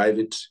we drive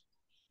it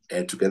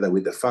together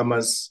with the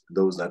farmers,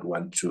 those that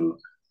want to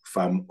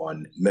farm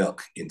on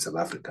milk in South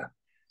Africa.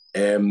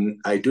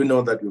 I do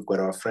know that we've got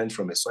our friends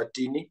from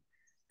Eswatini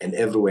and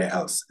everywhere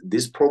else.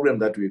 This program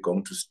that we're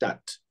going to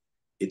start,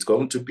 it's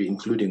going to be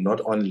including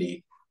not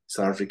only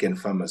South African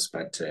farmers,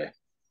 but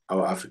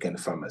our African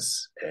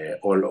farmers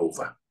all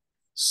over.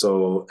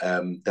 So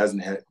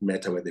doesn't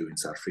matter whether you're in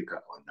South Africa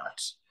or not.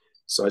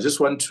 So I just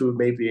want to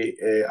maybe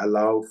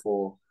allow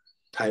for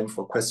time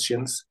for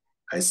questions.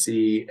 I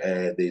see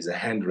there's a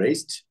hand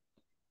raised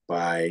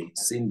by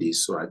Cindy.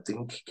 So I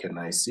think, can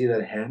I see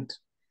that hand?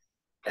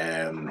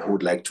 Who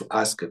would like to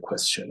ask a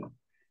question?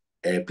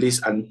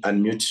 Please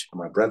unmute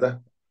my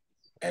brother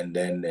and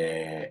then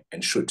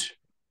and shoot.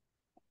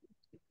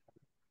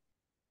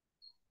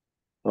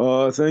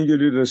 Thank you,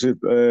 leadership.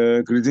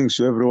 Greetings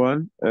to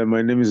everyone.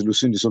 My name is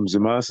Lucinda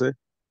Somzimase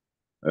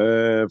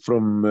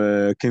from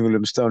King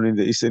Williamstown in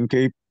the Eastern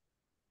Cape.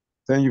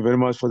 Thank you very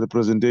much for the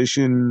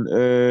presentation.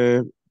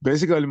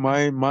 Basically,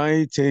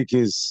 my take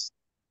is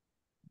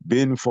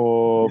been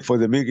for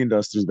the milk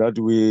industry that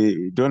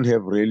we don't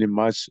have really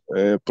much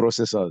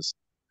processors.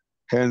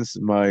 Hence,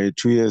 my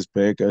 2 years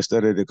back, I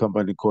started a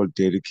company called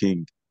Dairy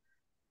King.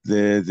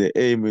 The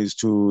aim is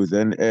to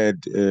then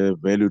add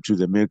value to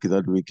the milk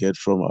that we get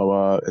from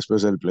our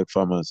especially black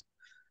farmers.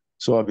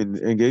 So I've been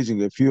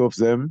engaging a few of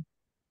them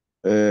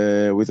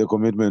with a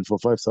commitment for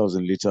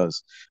 5,000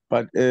 liters.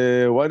 But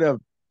what I've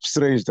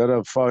strange that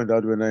I've found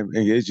out when I'm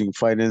engaging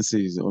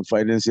financiers,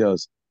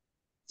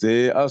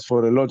 they ask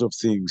for a lot of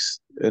things,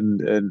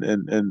 and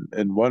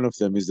one of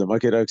them is the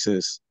market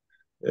access,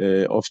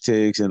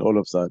 offtakes, and all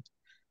of that.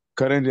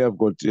 Currently, I've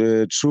got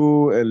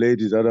through a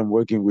lady that I'm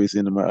working with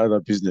in my other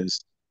business,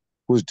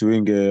 who's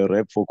doing a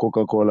rep for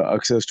Coca-Cola,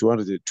 access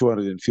to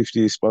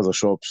 250 spaza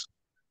shops.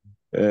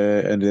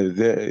 And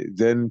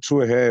then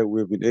through her,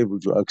 we've been able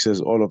to access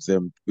all of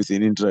them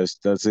within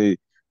interest. That's say,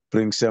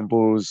 bring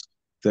samples,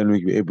 then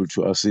we'll be able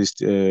to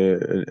assist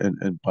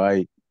and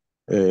buy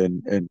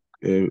and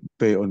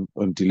pay on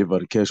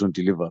delivery, cash on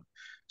delivery.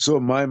 So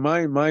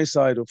my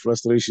side of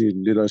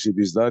frustration leadership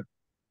is that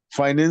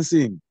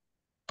financing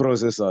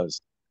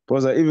processors.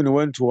 Because I even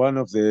went to one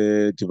of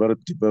the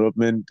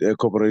development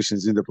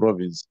corporations in the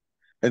province,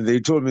 and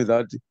they told me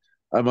that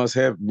I must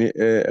have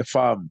a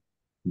farm,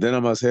 then I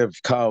must have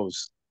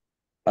cows.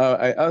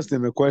 I asked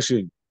them a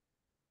question.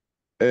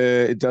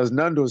 Does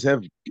Nando's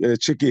have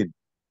chicken?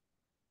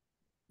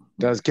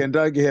 Does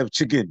Kentucky have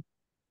chicken?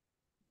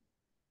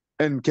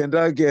 And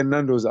Kentucky and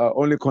Nando's are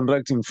only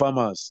contracting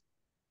farmers,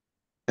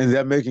 and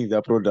they're making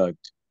their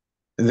product,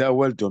 and they're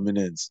world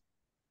dominance.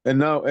 And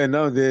now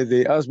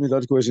they asked me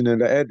that question,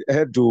 and I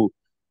had to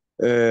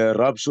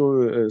rub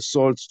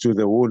salt to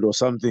the wound or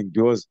something,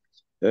 because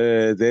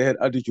they had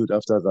attitude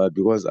after that,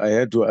 because I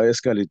had to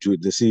escalate to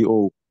the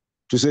CEO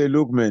to say,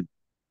 look, man,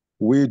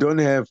 we don't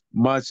have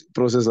much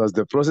processors.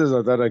 The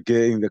processors that are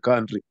here in the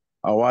country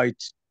are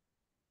white,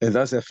 and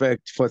that's a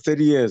fact for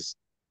 30 years.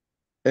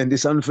 And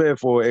it's unfair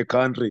for a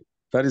country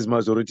that is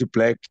majority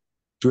black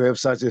to have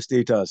such a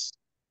status.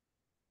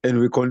 And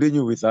we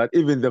continue with that.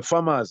 Even the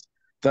farmers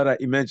that are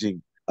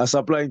emerging are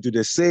supplying to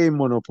the same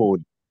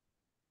monopoly.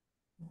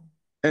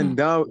 And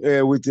now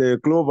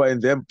with Clover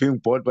and them being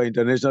bought by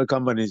international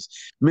companies,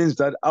 means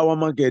that our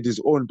market is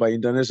owned by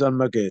international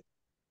market.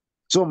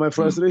 So my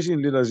frustration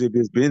in leadership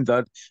has been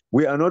that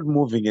we are not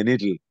moving a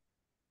needle,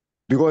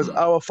 because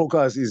our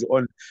focus is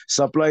on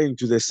supplying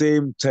to the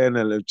same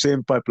channel,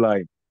 same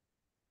pipeline,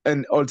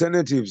 and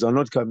alternatives are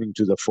not coming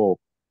to the fore.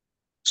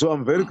 So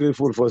I'm very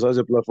grateful for such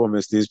a platform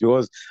as this,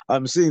 because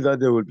I'm seeing that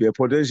there will be a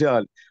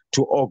potential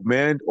to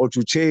augment or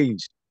to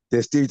change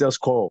the status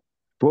quo,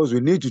 because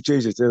we need to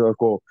change the status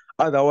quo.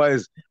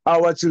 Otherwise,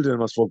 our children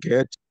must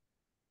forget.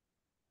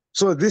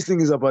 So this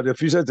thing is about the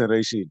future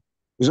generation.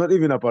 It's not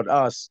even about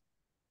us.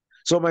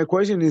 So my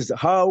question is,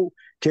 how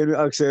can we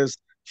access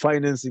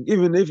financing,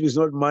 even if it's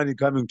not money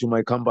coming to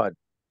my company,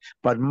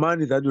 but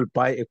money that will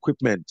buy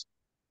equipment?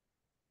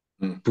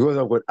 Because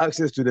I've got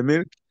access to the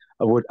milk,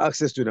 I've got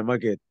access to the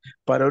market,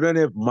 but I don't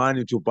have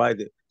money to buy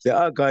them. There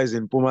are guys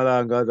in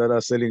Mpumalanga that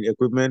are selling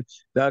equipment.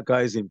 There are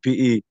guys in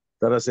PE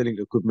that are selling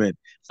equipment.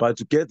 But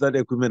to get that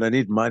equipment, I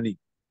need money.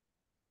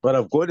 But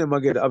I've got a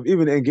market. I've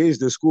even engaged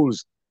the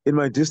schools. In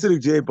my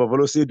district here,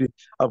 Buffalo City,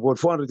 I've got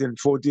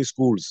 440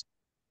 schools.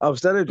 I've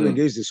started to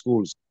engage the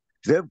schools.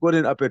 They've got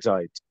an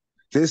appetite.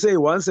 They say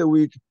once a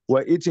week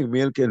we're eating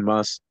milk and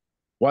mass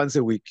once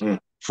a week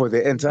for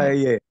the entire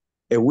year.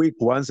 A week,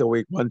 once a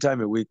week, one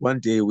time a week,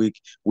 one day a week,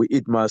 we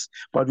eat mass,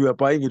 but we are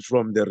buying it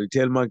from the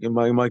retail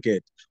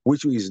market,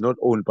 which is not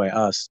owned by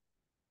us.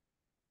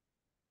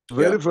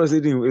 Very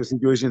frustrating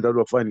situation that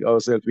we're finding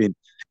ourselves in.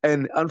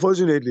 And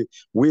unfortunately,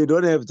 we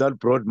don't have that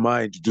broad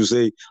mind to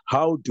say,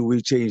 how do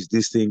we change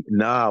this thing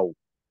now?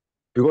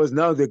 Because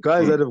now the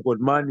guys that have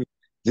got money,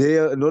 they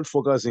are not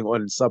focusing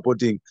on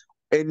supporting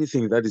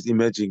anything that is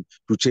emerging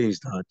to change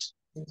that.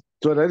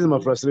 So that is my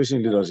frustration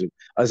in leadership.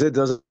 I said,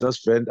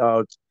 just find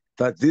out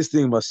that this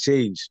thing must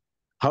change.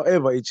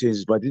 However it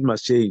changes, but it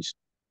must change.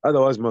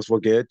 Otherwise, we must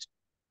forget.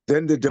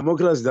 Then the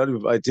democracy that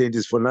we've attained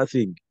is for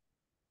nothing.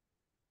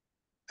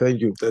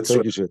 Thank you.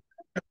 Thank you, Chef.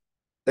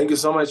 Thank you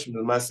so much,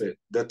 Mase.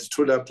 That's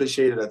truly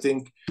appreciated. I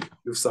think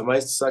you've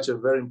summarized such a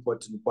very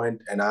important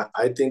point. And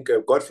I think,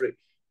 Godfrey,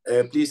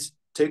 please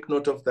take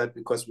note of that,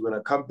 because we're going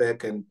to come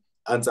back and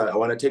answer. I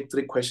want to take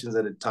 3 questions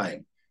at a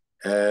time.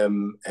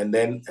 And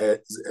then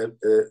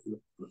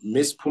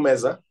Ms.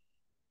 Pumeza,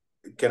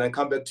 can I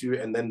come back to you,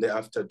 and then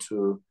thereafter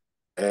to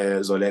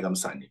Zolega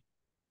Msani?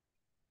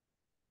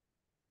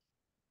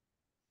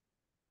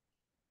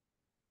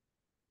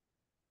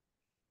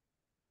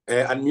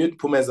 Unmute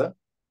Pumeza.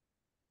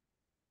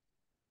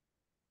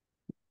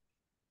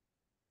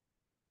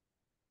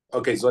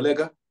 Okay,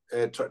 Zolega,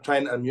 try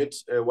and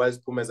unmute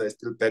whilst Pumeza is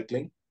still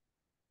battling.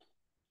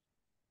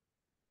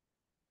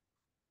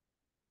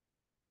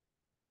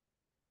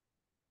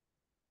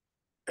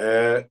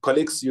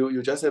 Colleagues,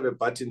 you just have a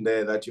button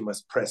there that you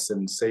must press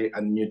and say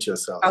unmute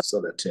yourself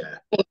so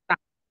that...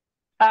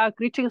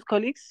 Greetings,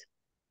 colleagues.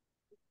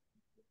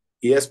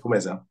 Yes,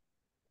 Pumeza.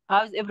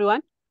 How's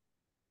everyone?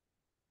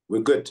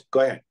 We're good. Go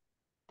ahead.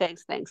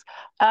 Thanks. Thanks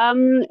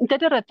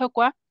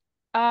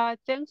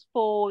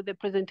for the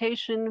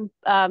presentation.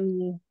 I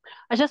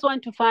just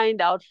want to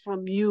find out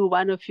from you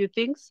one or few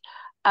things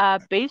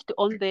based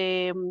on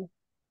the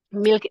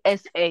Milk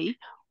SA.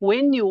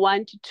 When you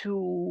want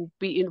to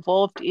be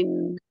involved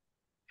in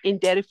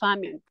dairy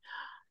farming,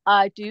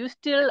 do you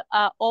still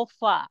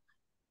offer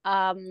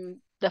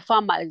the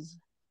farmers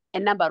a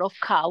number of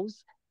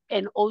cows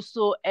and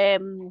also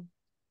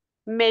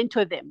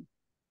mentor them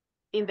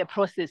in the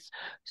process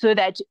so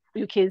that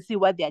you can see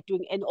what they are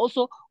doing? And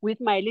also,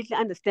 with my little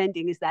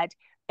understanding, is that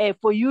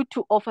for you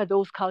to offer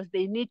those cows,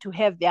 they need to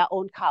have their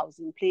own cows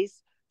in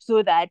place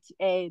so that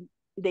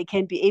they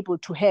can be able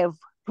to have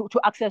to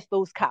access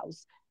those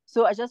cows.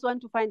 So I just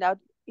want to find out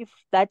if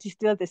that is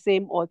still the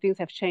same or things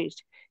have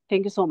changed.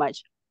 Thank you so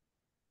much.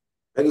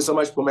 Thank you so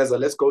much, Pumeza.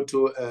 Let's go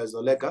to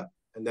Zolega,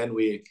 and then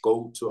we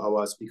go to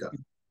our speaker.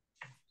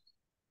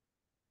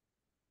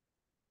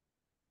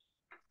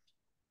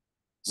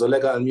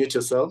 Zolega, unmute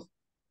yourself.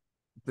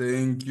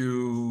 Thank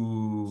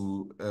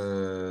you,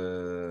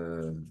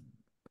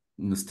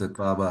 Mr.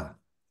 Kaba,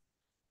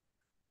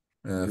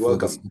 for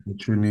this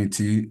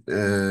opportunity.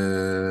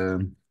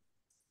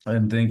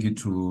 And thank you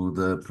to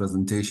the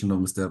presentation of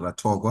Mr.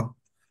 Ratogwa.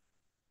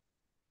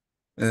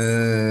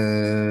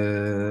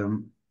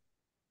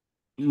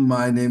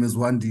 My name is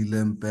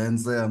Wandile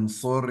Mbenze. I'm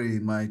sorry,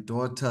 my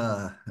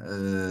daughter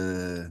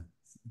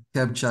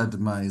captured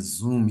my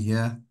Zoom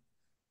here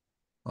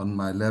on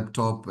my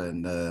laptop,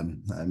 and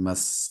I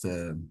must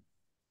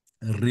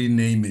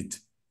rename it.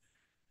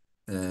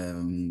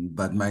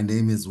 But my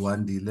name is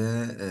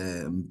Wandile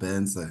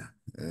Mbenze,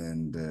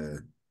 and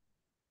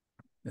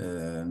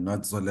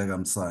not Zolega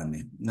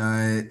Msani.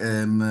 I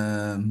am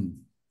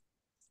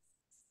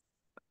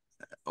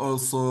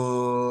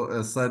also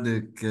a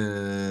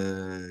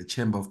SADC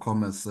Chamber of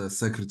Commerce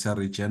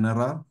Secretary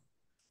General.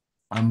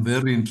 I'm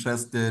very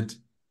interested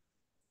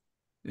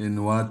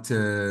in what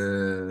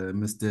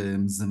Mr.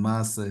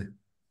 Mzimase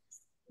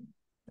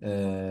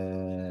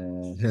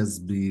has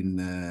been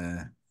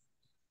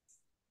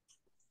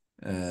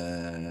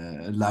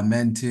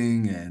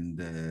lamenting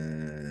and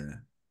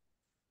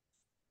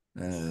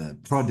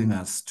prodding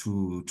us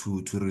to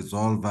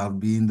resolve. I'll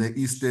be in the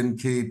Eastern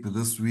Cape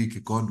this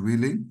week, God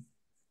willing,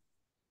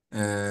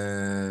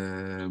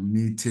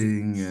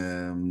 meeting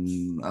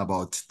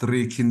about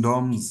 3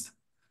 kingdoms.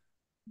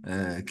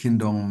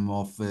 Kingdom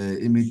of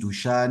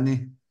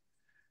Imidushani,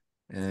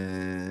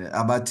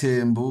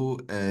 Abatembu,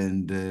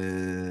 and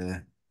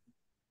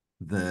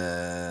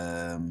the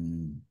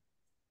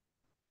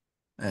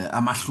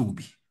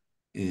Amahlubi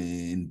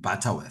in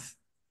Butterworth,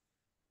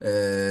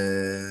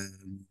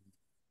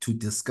 to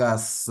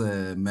discuss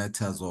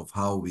matters of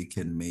how we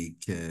can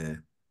make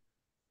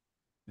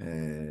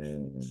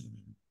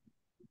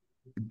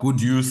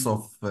good use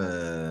of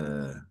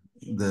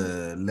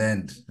the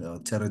land or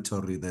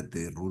territory that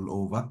they rule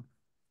over.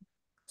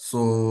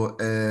 So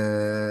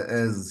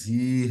as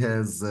he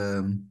has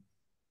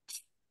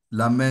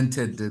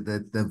lamented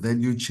that the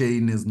value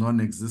chain is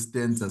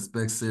non-existent,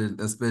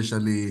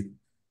 especially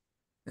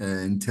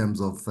in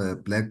terms of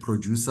black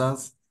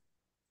producers,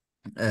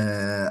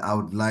 I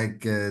would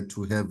like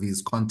to have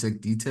his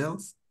contact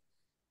details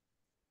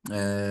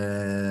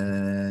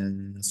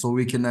so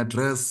we can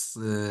address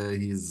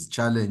his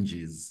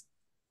challenges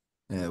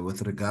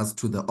with regards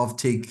to the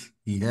offtake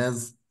he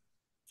has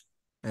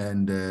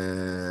and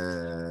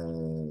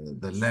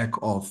the lack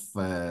of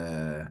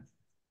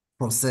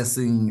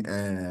processing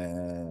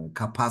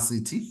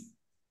capacity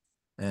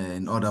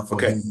in order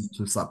for him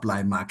to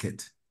supply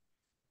market.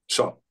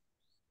 Sure.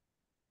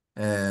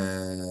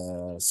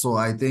 So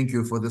I thank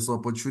you for this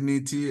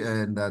opportunity,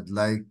 and I'd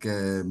like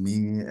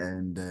me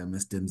and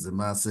Mr.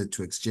 Mzimase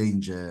to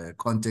exchange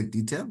contact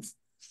details.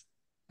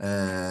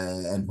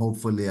 And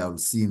hopefully I'll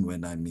see him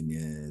when I'm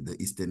in the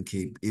Eastern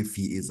Cape, if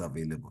he is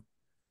available.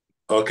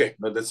 Okay,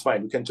 no, that's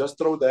fine. We can just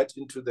throw that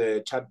into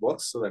the chat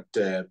box so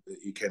that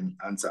you can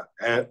answer.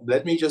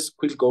 Let me just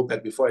quickly go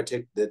back before I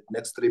take the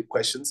next 3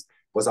 questions,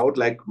 because I would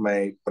like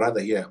my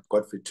brother here,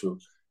 Godfrey, to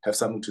have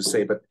something to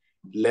say. But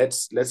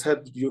let's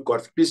have you,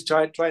 Godfrey. Please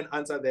try and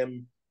answer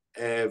them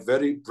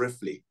very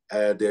briefly.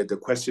 The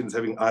questions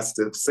having asked.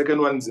 The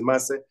second one,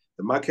 Zimase,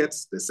 the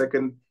markets. The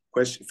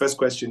first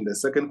question. The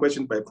second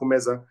question by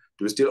Pumeza,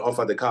 do we still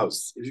offer the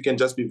cows? If you can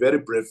just be very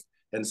brief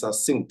and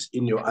succinct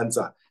in your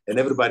answer, and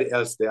everybody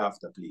else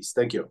thereafter, please.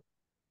 Thank you.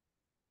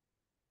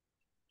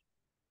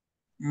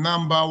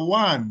 Number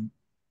one,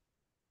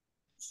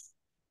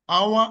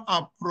 our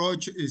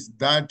approach is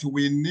that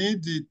we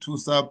need to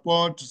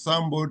support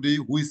somebody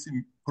who is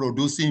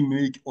producing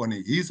milk on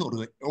his or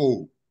her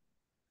own,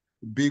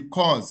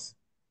 because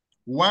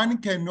one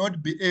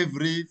cannot be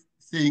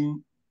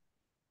everything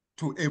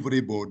to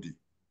everybody.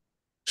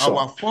 Sure.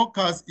 Our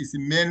focus is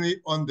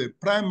mainly on the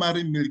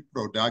primary milk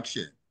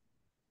production.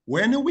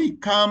 When we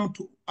come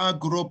to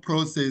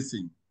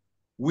agro-processing,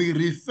 we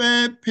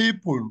refer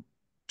people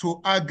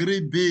to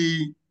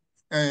Agri-B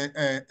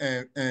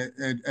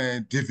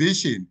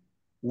division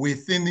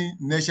within the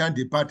National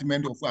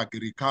Department of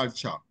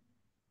Agriculture,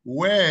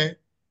 where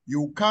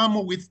you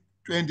come with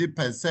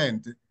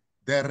 20%,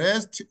 the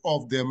rest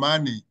of the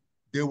money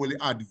they will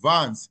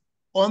advance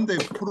on the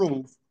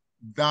proof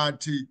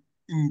that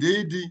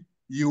indeed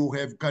you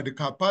have got the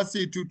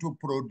capacity to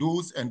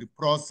produce and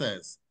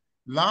process.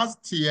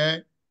 Last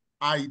year,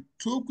 I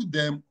took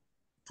them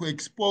to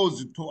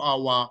expose to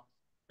our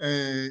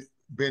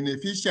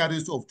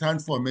beneficiaries of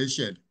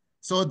transformation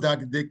so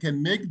that they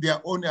can make their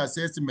own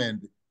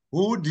assessment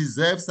who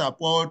deserves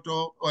support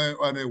or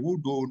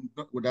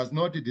who does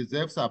not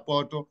deserve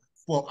support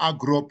for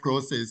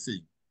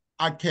agro-processing.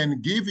 I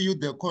can give you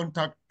the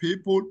contact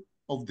people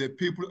of the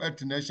people at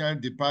the National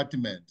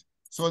Department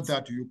so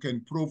that you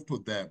can prove to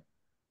them.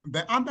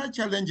 The other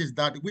challenge is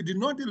that we do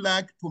not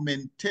like to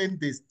maintain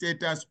the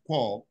status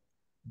quo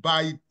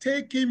by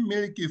taking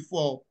milk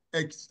for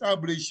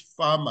established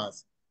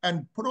farmers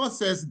and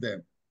process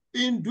them.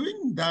 In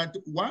doing that,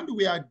 while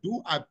we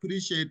do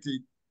appreciate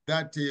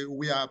that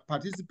we are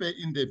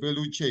participating in the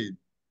value chain,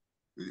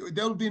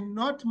 there will be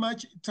not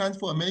much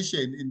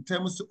transformation in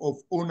terms of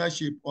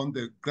ownership on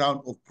the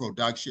ground of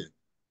production,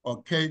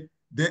 okay?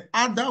 The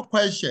other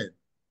question,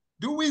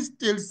 do we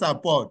still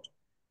support?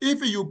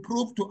 If you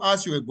prove to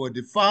us you have got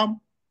the farm,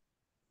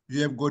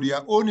 you have got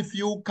your own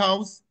few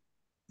cows,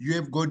 you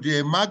have got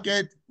the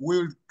market,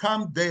 will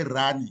come there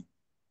running.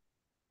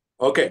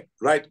 Okay,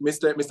 right,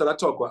 Mr.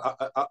 Latoko,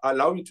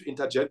 allow me to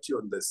interject you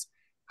on this.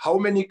 How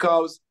many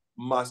cows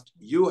must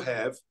you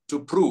have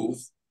to prove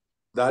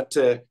that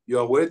you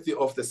are worthy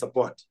of the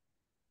support?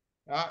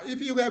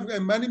 If you have a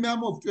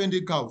minimum of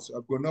 20 cows,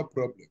 I've got no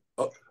problem.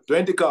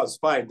 20 cows,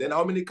 fine. Then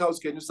how many cows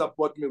can you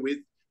support me with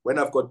when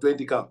I've got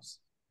 20 cows?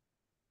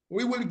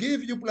 We will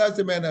give you plus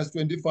or minus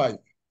 25.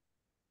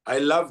 I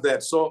love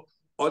that. So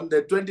on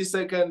the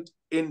 22nd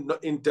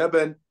in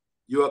Durban,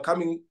 you are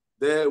coming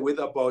there with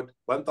about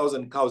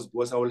 1,000 cows,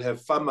 because I will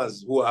have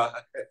farmers who are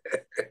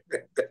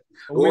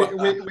who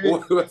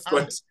have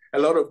got a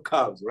lot of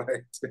cows,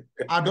 right?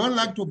 I don't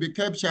like to be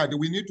captured.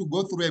 We need to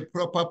go through a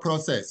proper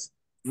process.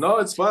 No,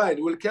 it's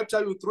fine. We'll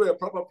capture you through a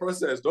proper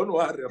process. Don't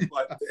worry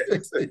about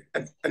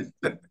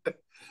that.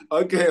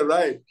 Okay,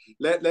 right.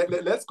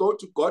 Let's go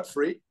to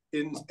Godfrey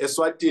in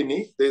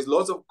Eswatini. There's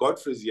lots of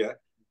Godfreys here.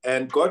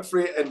 And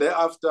Godfrey, and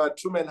thereafter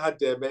Truman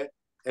Hadebe,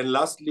 and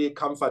lastly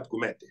Comfort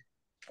Gumete.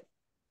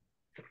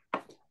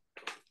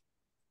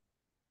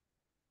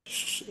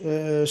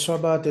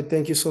 Shabbat,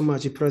 thank you so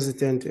much,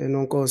 President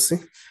Nonkosi,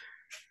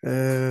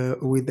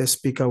 with the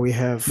speaker we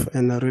have,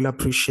 and I really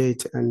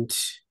appreciate, and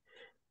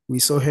we're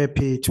so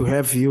happy to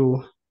have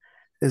you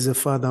as a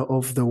father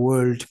of the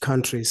world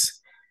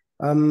countries.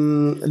 A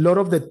lot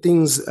of the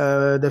things,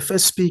 the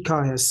first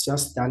speaker has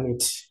just done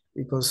it,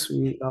 because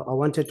I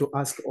wanted to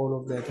ask all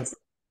of that.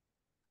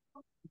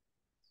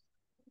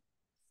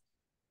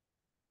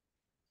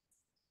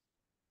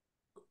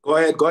 Go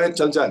ahead,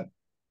 Chanjan.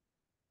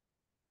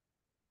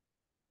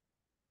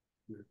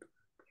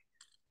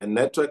 And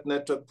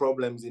network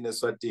problems in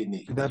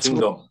Eswatini. That's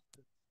Kingdom.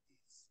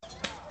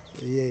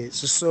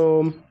 Yes,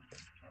 so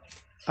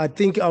I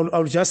think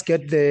I'll just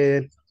get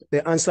the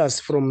answers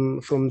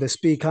from the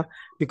speaker,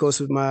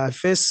 because my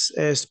first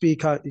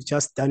speaker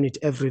just done it,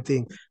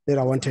 everything that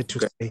I wanted to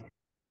say.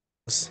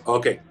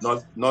 Okay,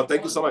 no,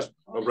 thank you so much,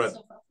 my brother.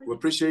 We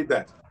appreciate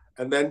that.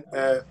 And then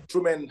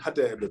Truman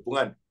Hadebe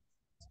Bungan.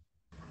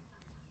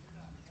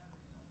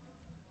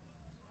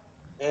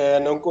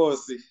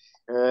 Nonkosi,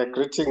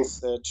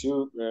 greetings to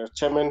you,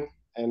 Chairman,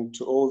 and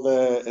to all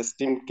the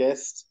esteemed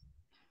guests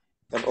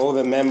and all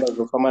the members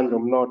of Amandla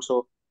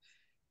Omnotho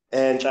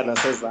and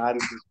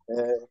nasezantsi.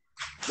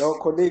 No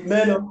colleagues,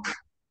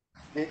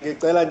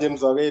 ngicela nje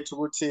mzawethu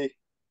ukuthi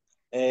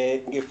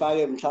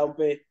ngifake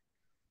mhlawumbe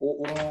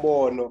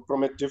umbono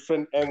from a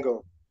different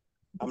angle.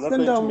 I'm not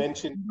going to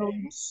mention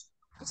names.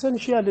 I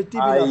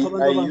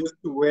used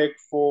to work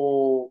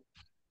for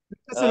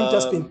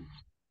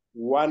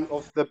one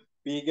of the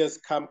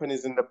biggest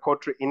companies in the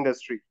poultry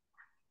industry.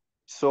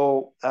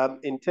 So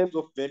in terms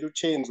of value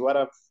chains, what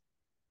I've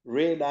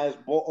realized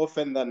more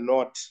often than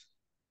not,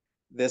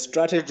 the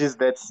strategies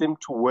that seem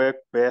to work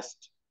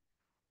best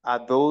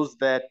are those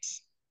that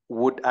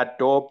would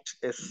adopt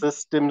a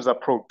systems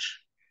approach.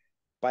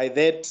 By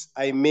that,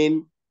 I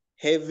mean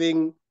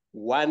having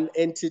one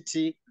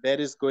entity that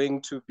is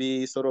going to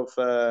be sort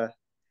of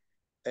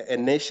a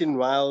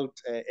nationwide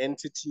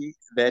entity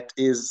that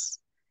is,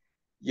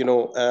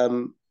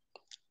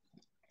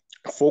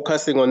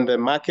 focusing on the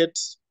market,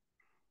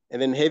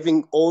 and then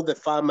having all the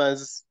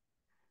farmers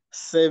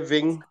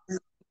serving,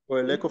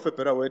 for lack of a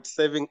better word,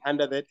 serving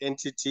under that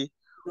entity,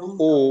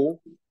 or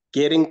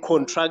getting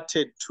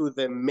contracted to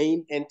the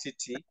main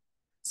entity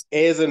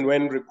as and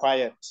when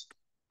required.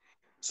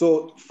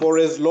 So for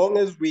as long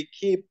as we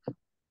keep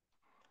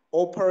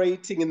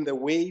operating in the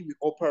way we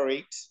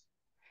operate,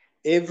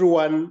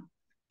 everyone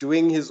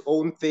doing his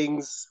own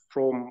things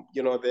from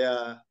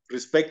their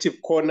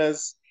respective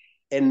corners,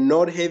 and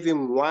not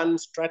having one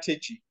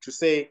strategy to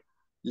say,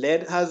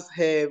 let us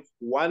have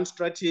one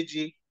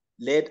strategy,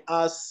 let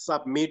us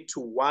submit to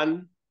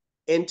one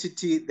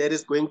entity that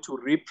is going to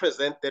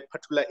represent that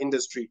particular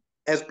industry.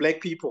 As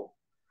Black people,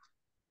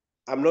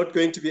 I'm not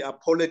going to be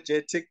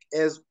apologetic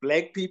as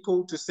Black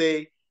people to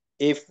say,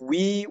 if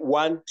we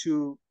want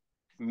to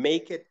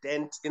make a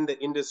dent in the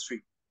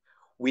industry,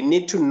 we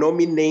need to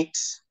nominate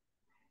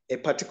a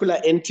particular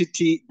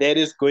entity that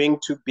is going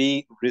to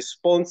be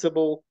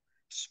responsible,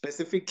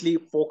 specifically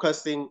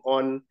focusing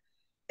on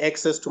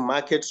access to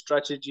market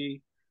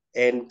strategy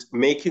and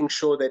making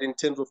sure that in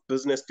terms of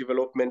business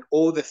development,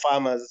 all the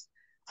farmers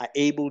are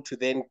able to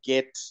then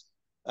get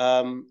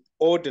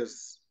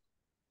orders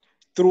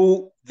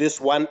through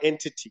this one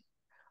entity.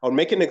 I'll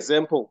make an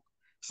example.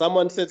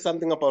 Someone said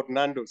something about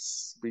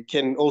Nando's. We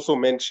can also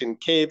mention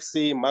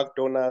KFC,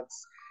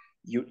 McDonald's,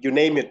 you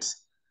name it.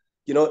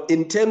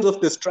 In terms of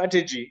the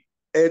strategy,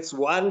 it's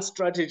one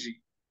strategy.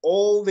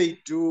 All they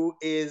do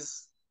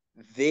is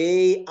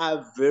they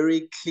are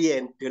very clear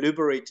and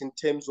deliberate in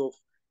terms of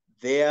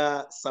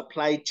their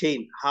supply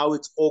chain, how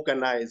it's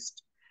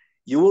organized.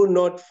 You will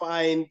not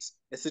find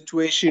a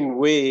situation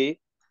where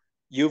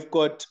you've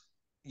got,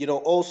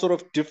 all sort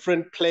of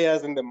different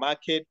players in the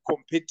market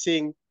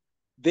competing.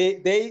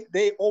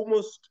 They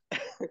almost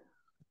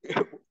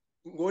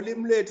they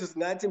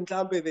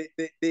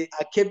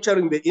are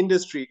capturing the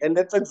industry, and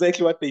that's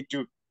exactly what they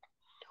do.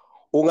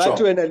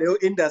 Ungathi wena leyo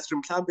industry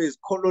mhlambe is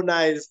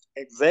colonized.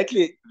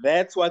 Exactly,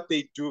 that's what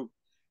they do.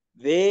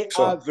 They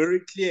are very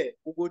clear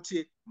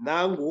ukuthi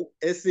nangu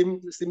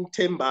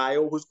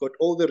esimthembayo, who's got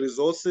all the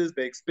resources,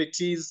 the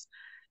expertise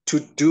to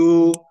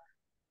do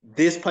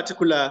this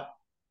particular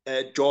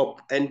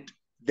job, and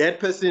that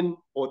person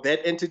or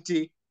that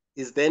entity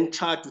is then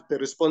charged with the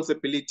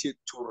responsibility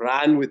to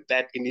run with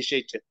that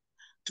initiative,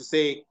 to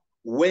say,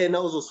 when I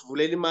was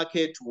Vuleli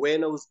market,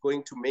 when I was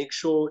going to make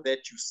sure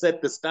that you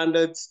set the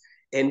standards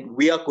and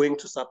we are going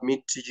to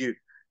submit to you.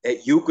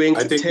 You're going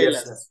to tell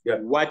us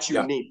what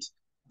you need.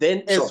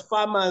 Then as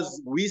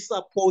farmers, we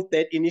support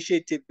that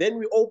initiative. Then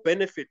we all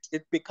benefit.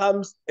 It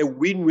becomes a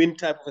win-win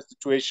type of a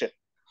situation.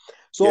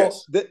 So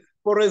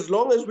for as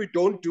long as we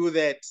don't do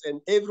that, and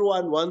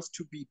everyone wants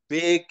to be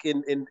big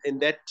in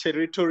that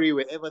territory,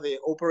 wherever they're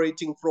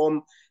operating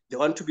from, they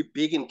want to be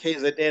big in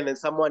KZN, and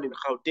someone in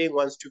Gauteng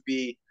wants to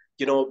be,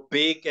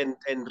 big and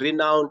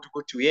renowned to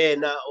go to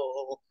Yena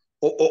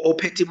or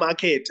Petty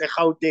Market at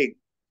Gauteng.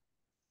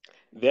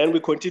 Then we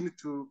continue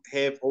to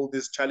have all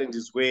these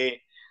challenges where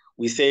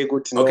we say,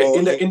 good to know. Okay,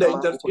 in the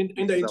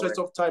interest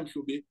of time,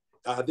 Shubi,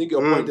 I think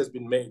your point has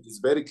been made. It's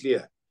very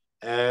clear.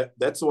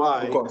 That's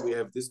why we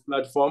have this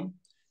platform.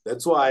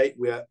 That's why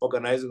we are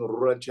organizing a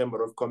Rural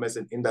Chamber of Commerce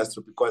and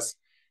Industry, because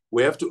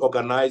we have to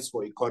organize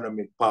for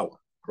economic power,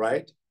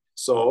 right?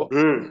 So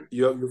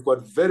you've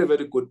got very,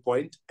 very good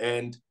point.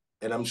 And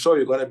I'm sure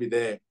you're going to be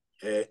there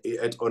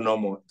at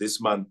Onomo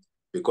this month,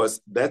 because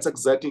that's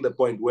exactly the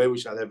point where we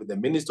shall have the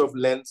Minister of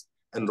Lands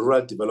and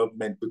Rural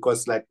Development,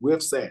 because like we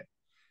have said,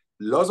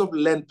 lots of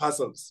land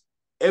parcels,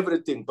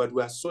 everything, but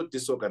we are so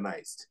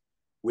disorganized.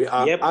 We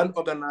are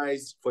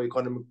unorganized for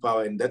economic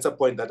power, and that's a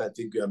point that I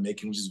think you are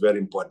making, which is very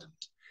important.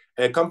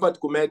 Comfort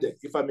Kumede,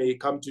 if I may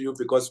come to you,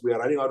 because we are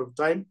running out of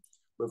time.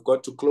 We've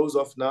got to close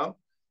off now.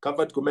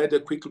 Comfort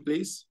Kumede, quickly,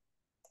 please.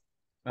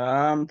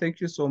 Thank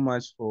you so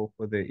much for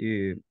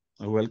the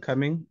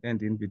welcoming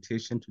and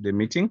invitation to the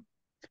meeting.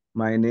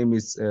 My name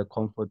is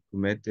Comfort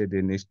Kumede,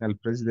 the National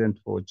President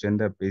for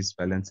Gender-Based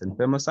Violence and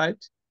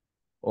Femicide.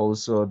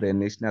 also the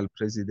national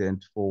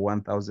president for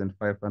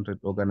 1,500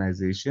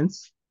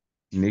 organizations,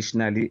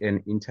 nationally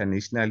and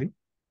internationally.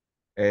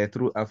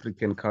 Through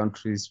African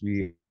countries,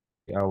 we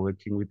are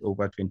working with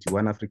over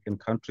 21 African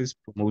countries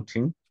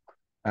promoting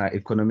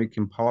economic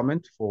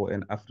empowerment for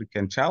an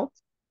African child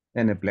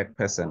and a Black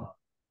person.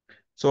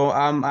 So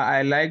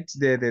I liked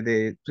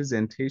the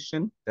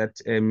presentation that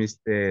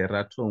Mr.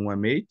 Ratongwa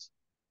made,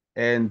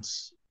 and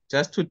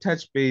just to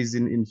touch base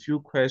in few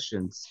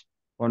questions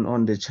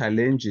on the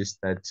challenges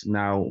that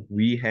now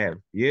we have.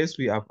 Yes,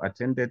 we have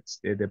attended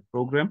the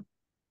program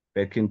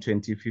back in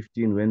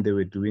 2015 when they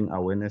were doing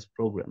awareness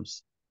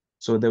programs.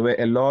 So there were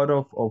a lot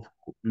of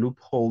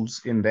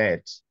loopholes in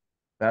that.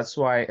 That's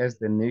why as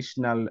the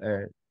national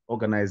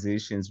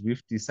organizations,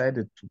 we've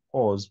decided to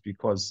pause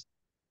because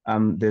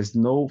there's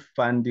no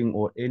funding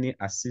or any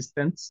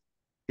assistance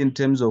in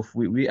terms of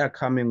we are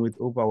coming with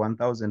over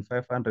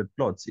 1,500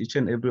 plots. Each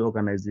and every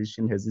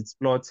organization has its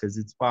plots, has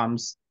its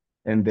farms,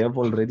 and they've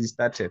already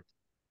started.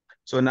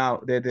 So now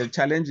the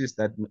challenges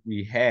that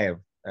we have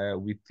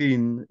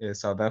within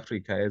South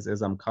Africa,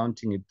 as I'm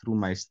counting it through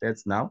my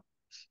stats now,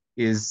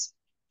 is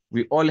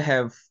we all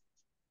have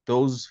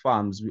those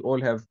farms, we all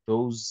have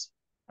those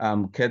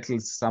cattle,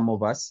 some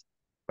of us,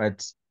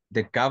 but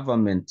the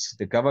government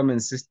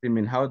system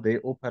and how they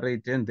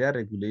operate and their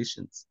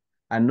regulations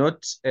are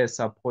not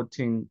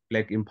supporting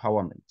Black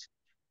empowerment,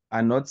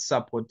 are not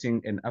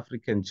supporting an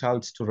African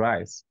child to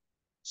rise.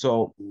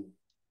 So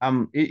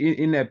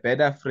in a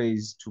better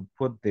phrase to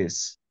put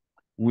this,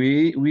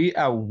 we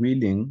are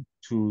willing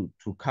to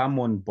come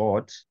on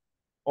board,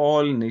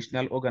 all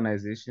national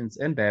organizations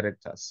and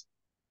directors,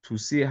 to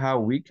see how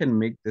we can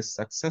make this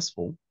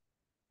successful.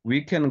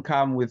 We can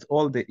come with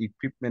all the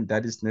equipment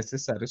that is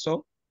necessary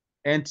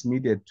and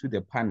needed to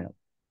the panel.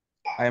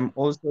 I'm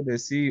also the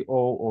CEO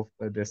of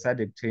the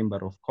SADC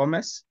Chamber of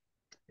Commerce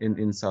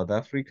in South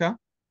Africa.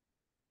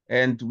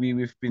 And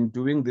we've been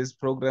doing these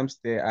programs.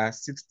 There are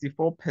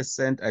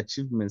 64%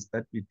 achievements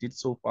that we did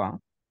so far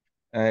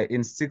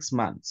in 6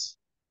 months.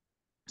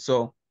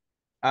 So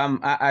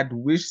I'd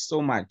wish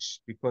so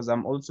much, because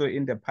I'm also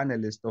in the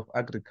panelist of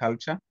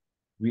agriculture.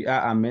 We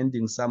are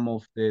amending some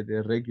of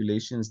the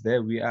regulations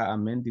there. We are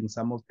amending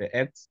some of the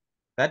acts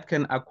that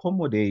can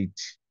accommodate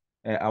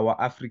our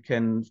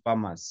African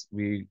farmers.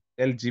 We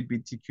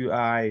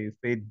LGBTQI,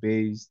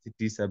 faith-based,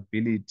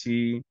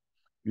 disability,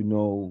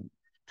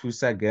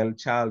 Tusa Girl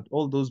Child,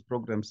 all those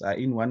programs are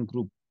in one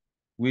group,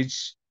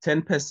 which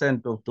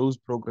 10% of those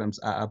programs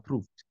are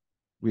approved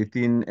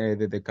within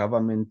the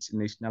government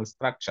national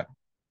structure.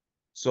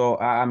 So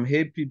I'm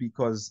happy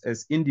because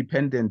as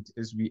independent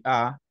as we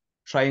are,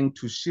 trying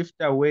to shift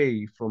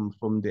away from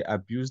the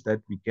abuse that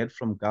we get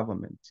from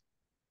government,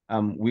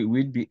 we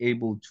will be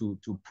able to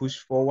push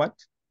forward.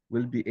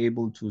 We'll be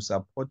able to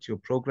support your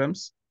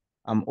programs.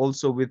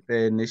 Also with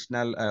the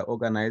national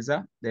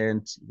organizer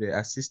and the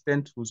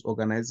assistant who's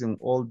organizing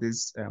all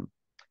these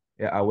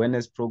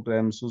awareness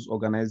programs, who's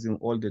organizing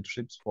all the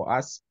trips for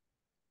us.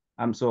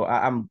 So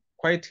I'm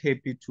quite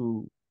happy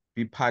to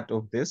be part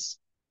of this.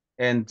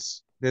 And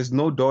there's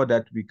no door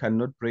that we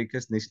cannot break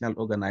as national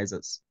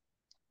organizers.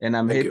 And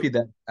I'm happy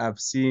that I've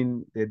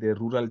seen the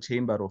Rural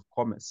Chamber of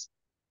Commerce.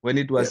 When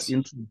it was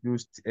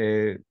introduced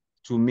to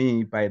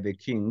me by the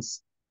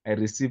kings, I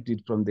received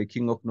it from the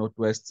King of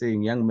Northwest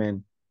saying, young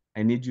man,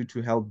 I need you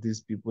to help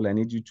these people. I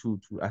need you to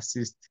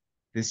assist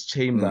this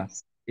chamber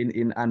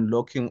in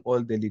unlocking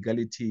all the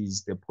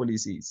legalities, the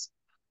policies.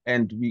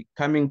 And we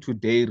coming to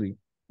dairy,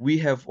 we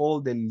have all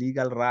the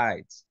legal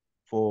rights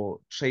for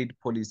trade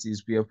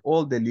policies. We have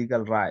all the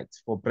legal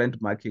rights for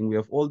brand marking. We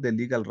have all the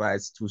legal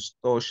rights to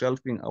store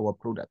shelving our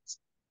products.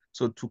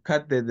 So to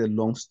cut the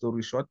long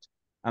story short,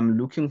 I'm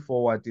looking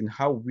forward in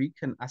how we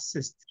can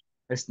assist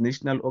as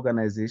national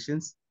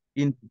organizations,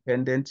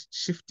 independent,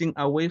 shifting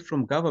away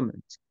from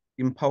government,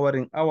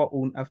 empowering our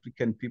own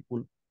African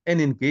people,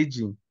 and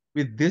engaging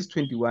with these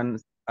 21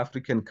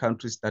 African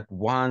countries that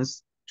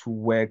wants to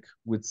work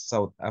with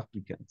South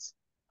Africans.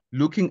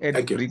 Looking at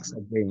BRICS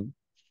again,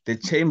 the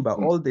chamber,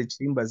 all the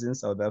chambers in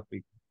South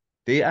Africa,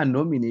 they are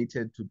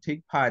nominated to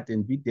take part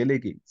and be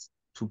delegates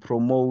to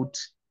promote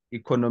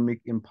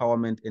economic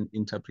empowerment and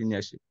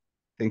entrepreneurship.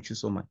 Thank you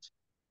so much.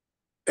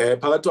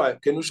 Palatwa,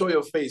 can you show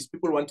your face?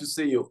 People want to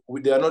see you.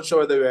 They are not sure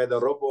whether you are the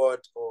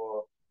robot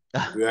or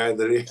you are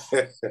the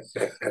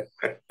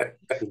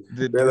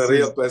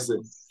real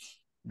person.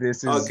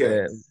 This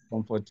is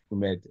comfort to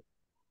me.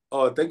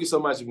 Oh, thank you so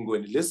much,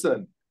 Mnguni.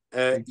 Listen,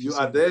 you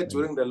are there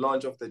during the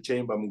launch of the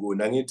chamber,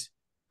 Mnguni.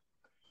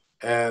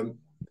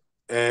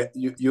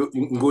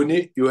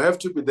 Mnguni, you have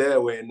to be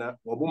there when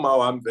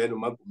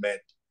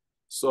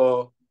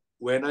so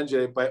when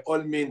Anje, by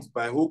all means,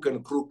 by hook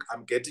and crook,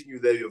 I'm getting you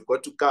there. You've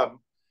got to come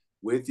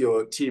with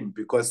your team,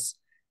 because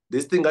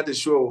this thing at the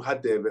show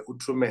had the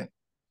Utromen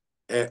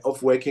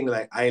of working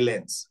like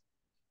islands.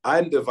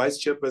 I'm the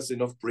vice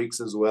chairperson of BRICS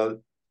as well,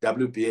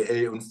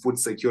 WPA on food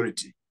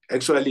security.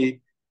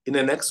 Actually, in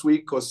the next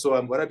week or so,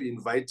 I'm going to be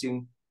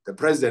inviting the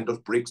president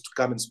of BRICS to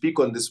come and speak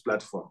on this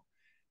platform.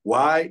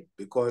 Why?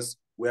 Because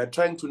we are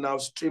trying to now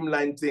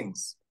streamline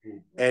things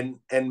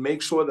and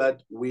make sure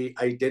that we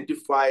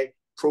identify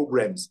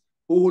programs.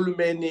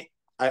 Uhulumeni,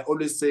 I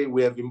always say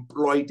we have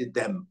employed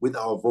them with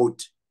our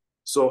vote.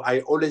 So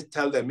I always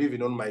tell them,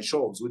 even on my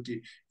shows,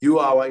 you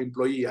are our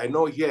employee. I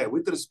know here,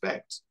 with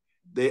respect,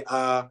 there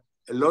are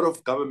a lot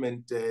of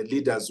government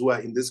leaders who are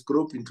in this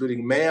group,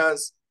 including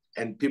mayors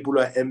and people who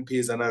are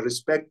MPs, and I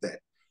respect that.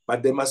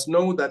 But they must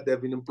know that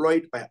they've been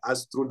employed by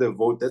us through the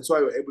vote. That's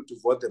why we're able to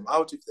vote them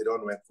out if they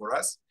don't work for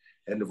us,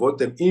 and vote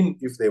them in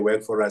if they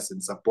work for us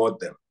and support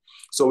them.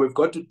 So we've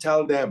got to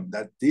tell them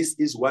that this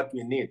is what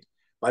we need.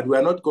 But we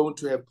are not going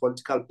to have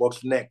political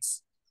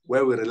bottlenecks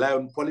where we rely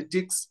on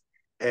politics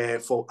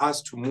for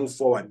us to move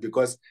forward,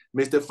 because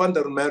Mr. Van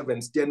der Merwe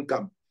and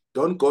Steenkamp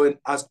don't go and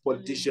ask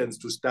politicians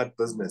to start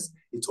business.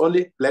 It's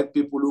only Black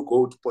people who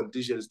go to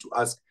politicians to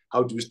ask,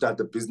 how do we start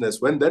a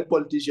business, when that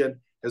politician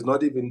has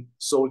not even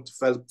sold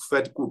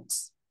fed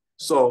cooks.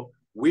 So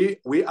we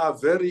are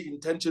very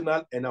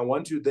intentional, and I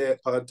want you there,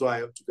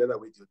 Paratwaya, together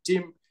with your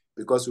team,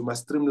 because we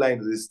must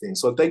streamline this thing.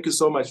 So thank you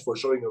so much for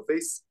showing your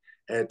face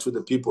to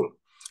the people.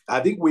 I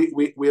think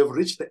we have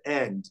reached the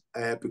end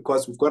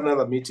because we've got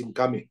another meeting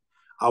coming.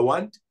 I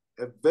want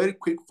a very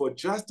quick, for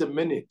just a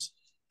minute,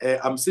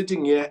 I'm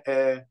sitting here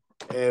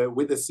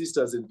with the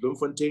sisters in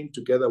Bloemfontein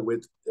together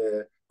with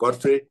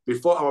Godfrey.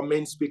 Before our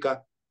main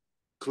speaker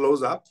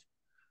close up,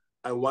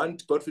 I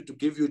want Godfrey to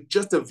give you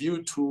just a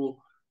view to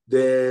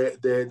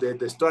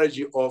the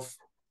strategy of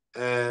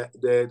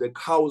the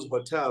Cows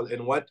Hotel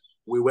and what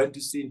we went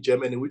to see in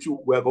Germany, which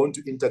we are going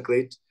to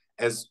integrate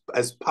as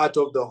part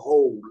of the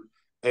whole,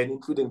 and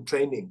including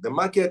training. The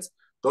markets,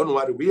 don't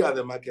worry, we are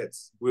the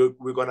markets. We're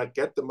going to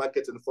get the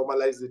markets and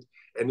formalize it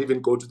and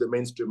even go to the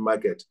mainstream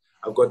market.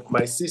 I've got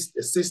my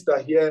sister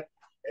here,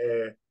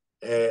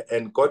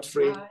 and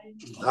Godfrey.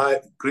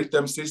 Hi, greet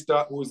them,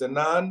 sister, who's a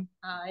nun.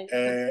 Hi.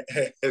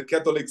 A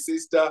Catholic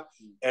sister.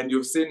 And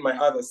you've seen my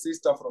other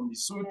sister from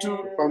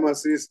Lesotho,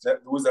 pharmacist,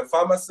 who's a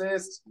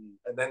pharmacist.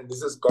 And then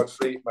this is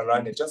Godfrey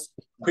Marane. Just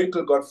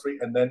quickly, Godfrey,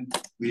 and then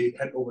we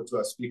hand over to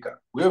our speaker.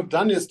 We have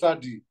done a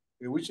study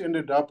which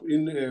ended up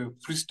in a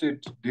Free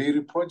State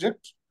Dairy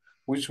Project,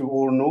 which we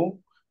all know,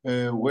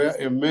 where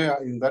a mayor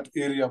in that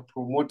area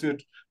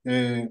promoted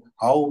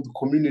how the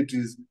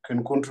communities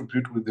can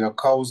contribute with their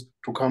cows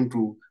to come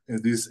to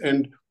this.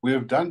 And we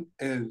have done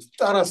a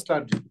thorough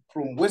study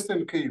from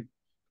Western Cape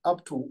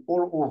up to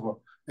all over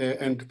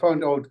and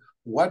found out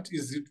what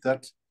is it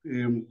that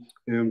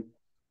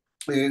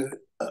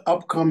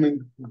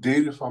upcoming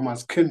dairy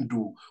farmers can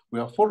do. We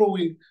are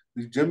following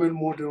the German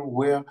model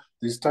where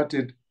they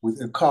started with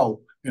a cow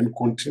and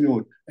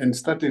continued and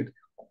started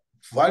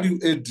value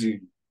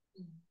adding.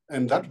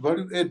 And that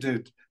value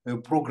added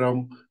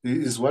program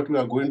is what we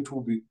are going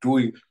to be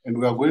doing. And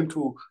we are going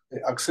to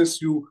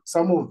access you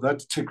some of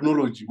that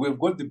technology. We've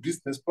got the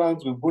business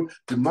plans, we've got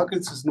the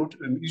markets is not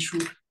an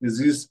issue, as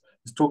this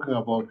is talking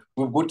about.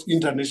 We've got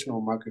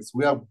international markets.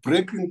 We are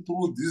breaking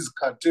through these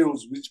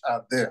cartels which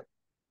are there.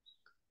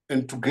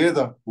 And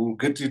together we'll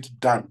get it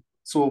done.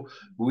 So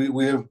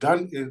we have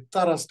done a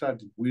thorough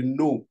study. We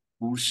know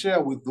we'll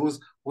share with those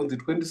on the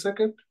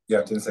 22nd.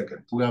 Yeah,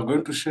 22nd. We are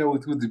going to share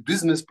with you the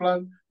business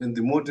plan and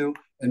the model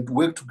and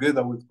work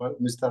together with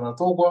Mr.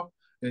 Rathogwa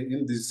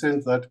in the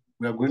sense that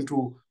we are going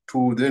to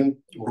then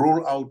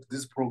roll out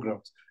these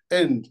programs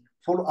and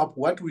follow up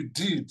what we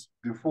did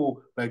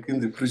before, like in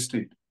the Free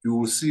State. You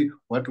will see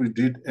what we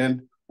did,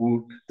 and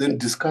we'll then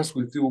discuss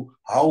with you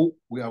how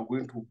we are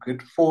going to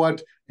get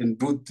forward and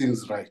do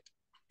things right.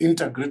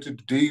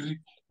 Integrated dairy,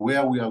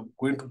 where we are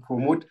going to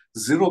promote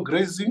zero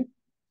grazing,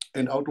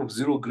 and out of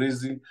zero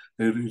grazing,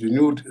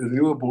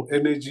 renewable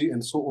energy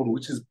and so on,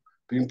 which is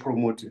being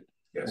promoted.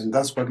 Yes. And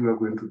that's what we are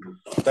going to do.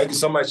 Thank you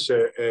so much,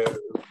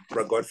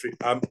 Bra Godfrey.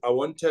 I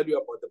won't tell you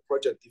about the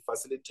project he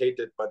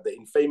facilitated, but the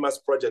infamous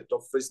project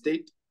of Free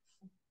State,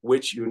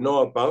 which you know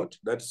about,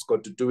 that's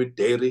got to do with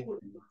dairy.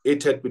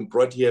 It had been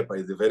brought here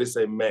by the very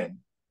same man,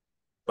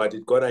 but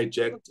it got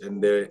hijacked,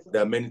 and there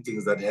are many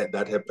things that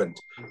happened.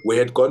 We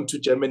had gone to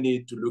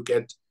Germany to look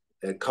at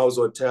Cows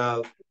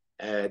Hotel,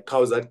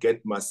 cows that get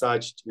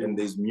massaged and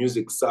there's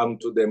music sung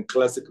to them,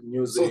 classic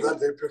music. So that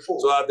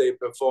they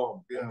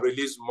perform. Yeah. And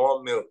release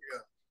more milk. Yeah.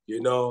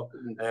 You know,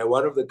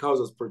 one of the cows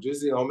was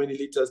producing how many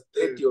liters?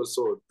 30 or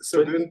so.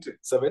 70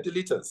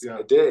 liters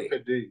a day,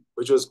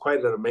 which was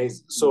quite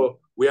amazing. So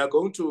we are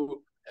going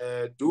to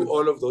do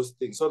all of those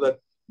things so that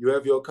you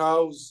have your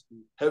cows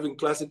having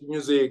classic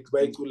music,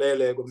 they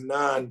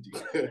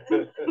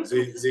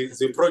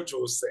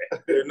produce,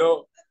 you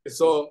know.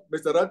 So,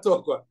 Mr.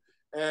 Rathogwa,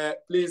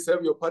 please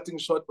have your parting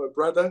shot, my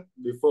brother,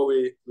 before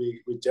we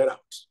jet out.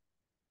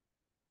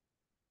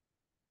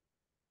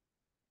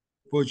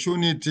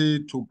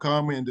 Opportunity to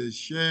come and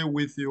share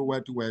with you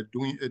what we're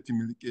doing at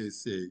Milk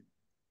SA.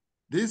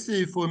 This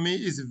for me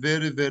is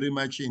very, very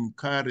much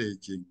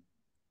encouraging.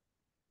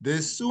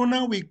 The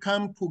sooner we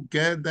come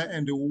together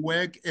and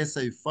work as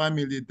a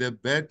family, the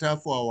better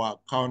for our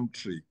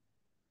country.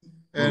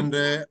 And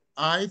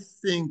I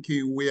think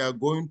we are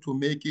going to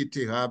make it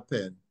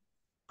happen.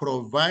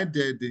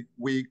 provided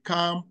we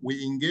come,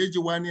 we engage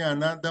one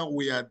another,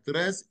 we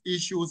address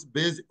issues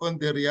based on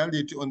the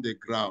reality on the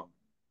ground.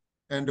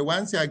 And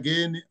once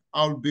again,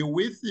 I'll be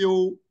with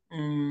you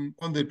on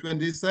the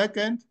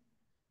 22nd,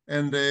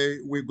 and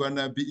we're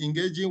gonna be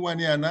engaging one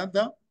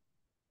another.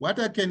 What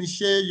I can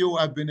share you,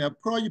 I've been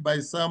approached by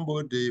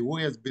somebody who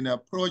has been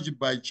approached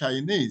by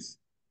Chinese.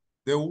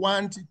 They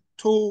want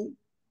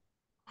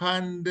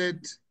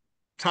 200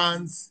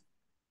 tons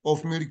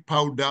of milk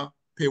powder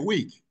per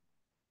week.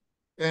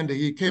 And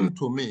he came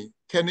to me,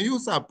 can you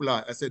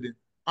supply? I said,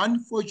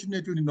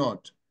 unfortunately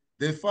not.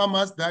 The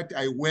farmers that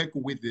I work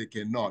with, they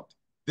cannot.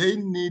 They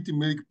need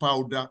milk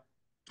powder,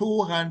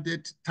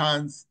 200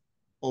 tons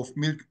of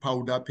milk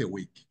powder per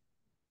week.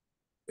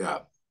 Yeah.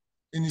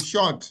 In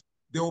short,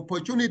 the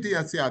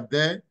opportunities are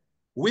there.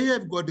 We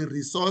have got the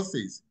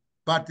resources,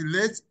 but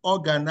let's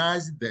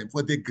organize them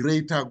for the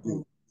greater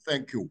good.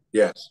 Thank you.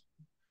 Yes.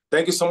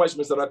 Thank you so much,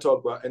 Mr.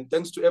 Ratogba. And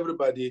thanks to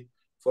everybody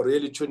for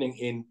really tuning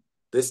in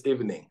this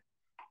evening.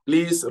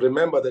 Please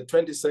remember the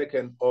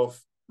 22nd of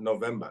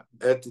November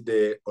at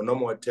the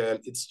Onomo Hotel.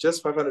 It's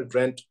just 500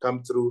 rand to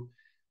come through.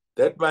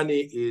 That money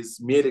is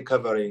merely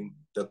covering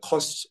the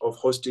costs of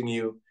hosting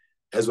you,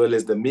 as well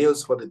as the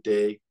meals for the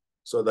day,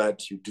 so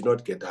that you do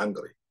not get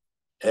hungry.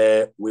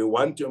 We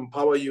want to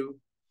empower you,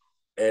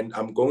 and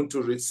I'm going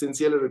to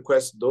sincerely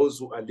request those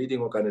who are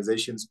leading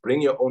organizations,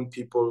 bring your own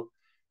people,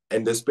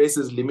 and the space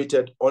is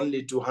limited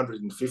only to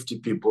 150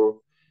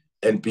 people,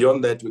 and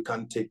beyond that, we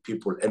can't take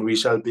people, and we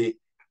shall be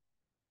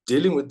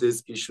dealing with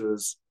these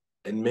issues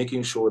and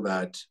making sure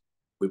that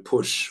we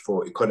push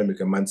for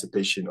economic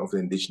emancipation of the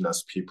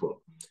indigenous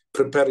people,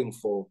 preparing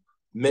for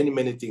many,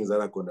 many things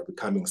that are going to be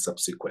coming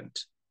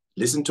subsequent.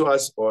 Listen to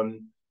us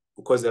on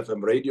Ukhozi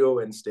FM Radio,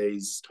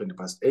 Wednesdays,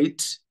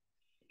 8:20.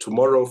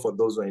 Tomorrow, for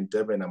those who are in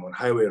Durban, I'm on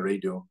Highway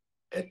Radio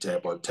at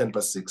about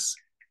 6:10,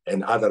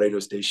 and other radio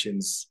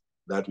stations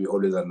that we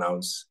always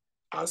announce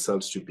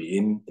ourselves to be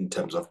in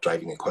terms of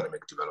driving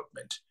economic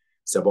development.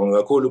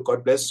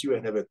 God bless you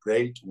and have a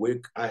great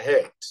week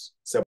ahead.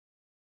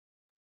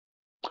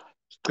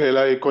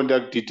 Cela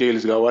contact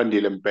details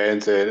kaWandile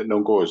Mpenze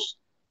Nonkosi.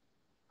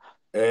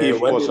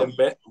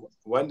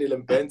 Wandile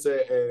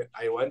Mpenze,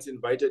 I once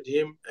invited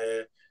him.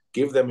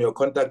 Give them your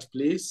contact,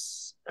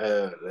 please.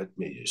 Let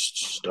me just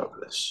stop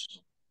this.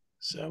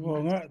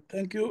 Sabonga,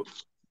 thank you.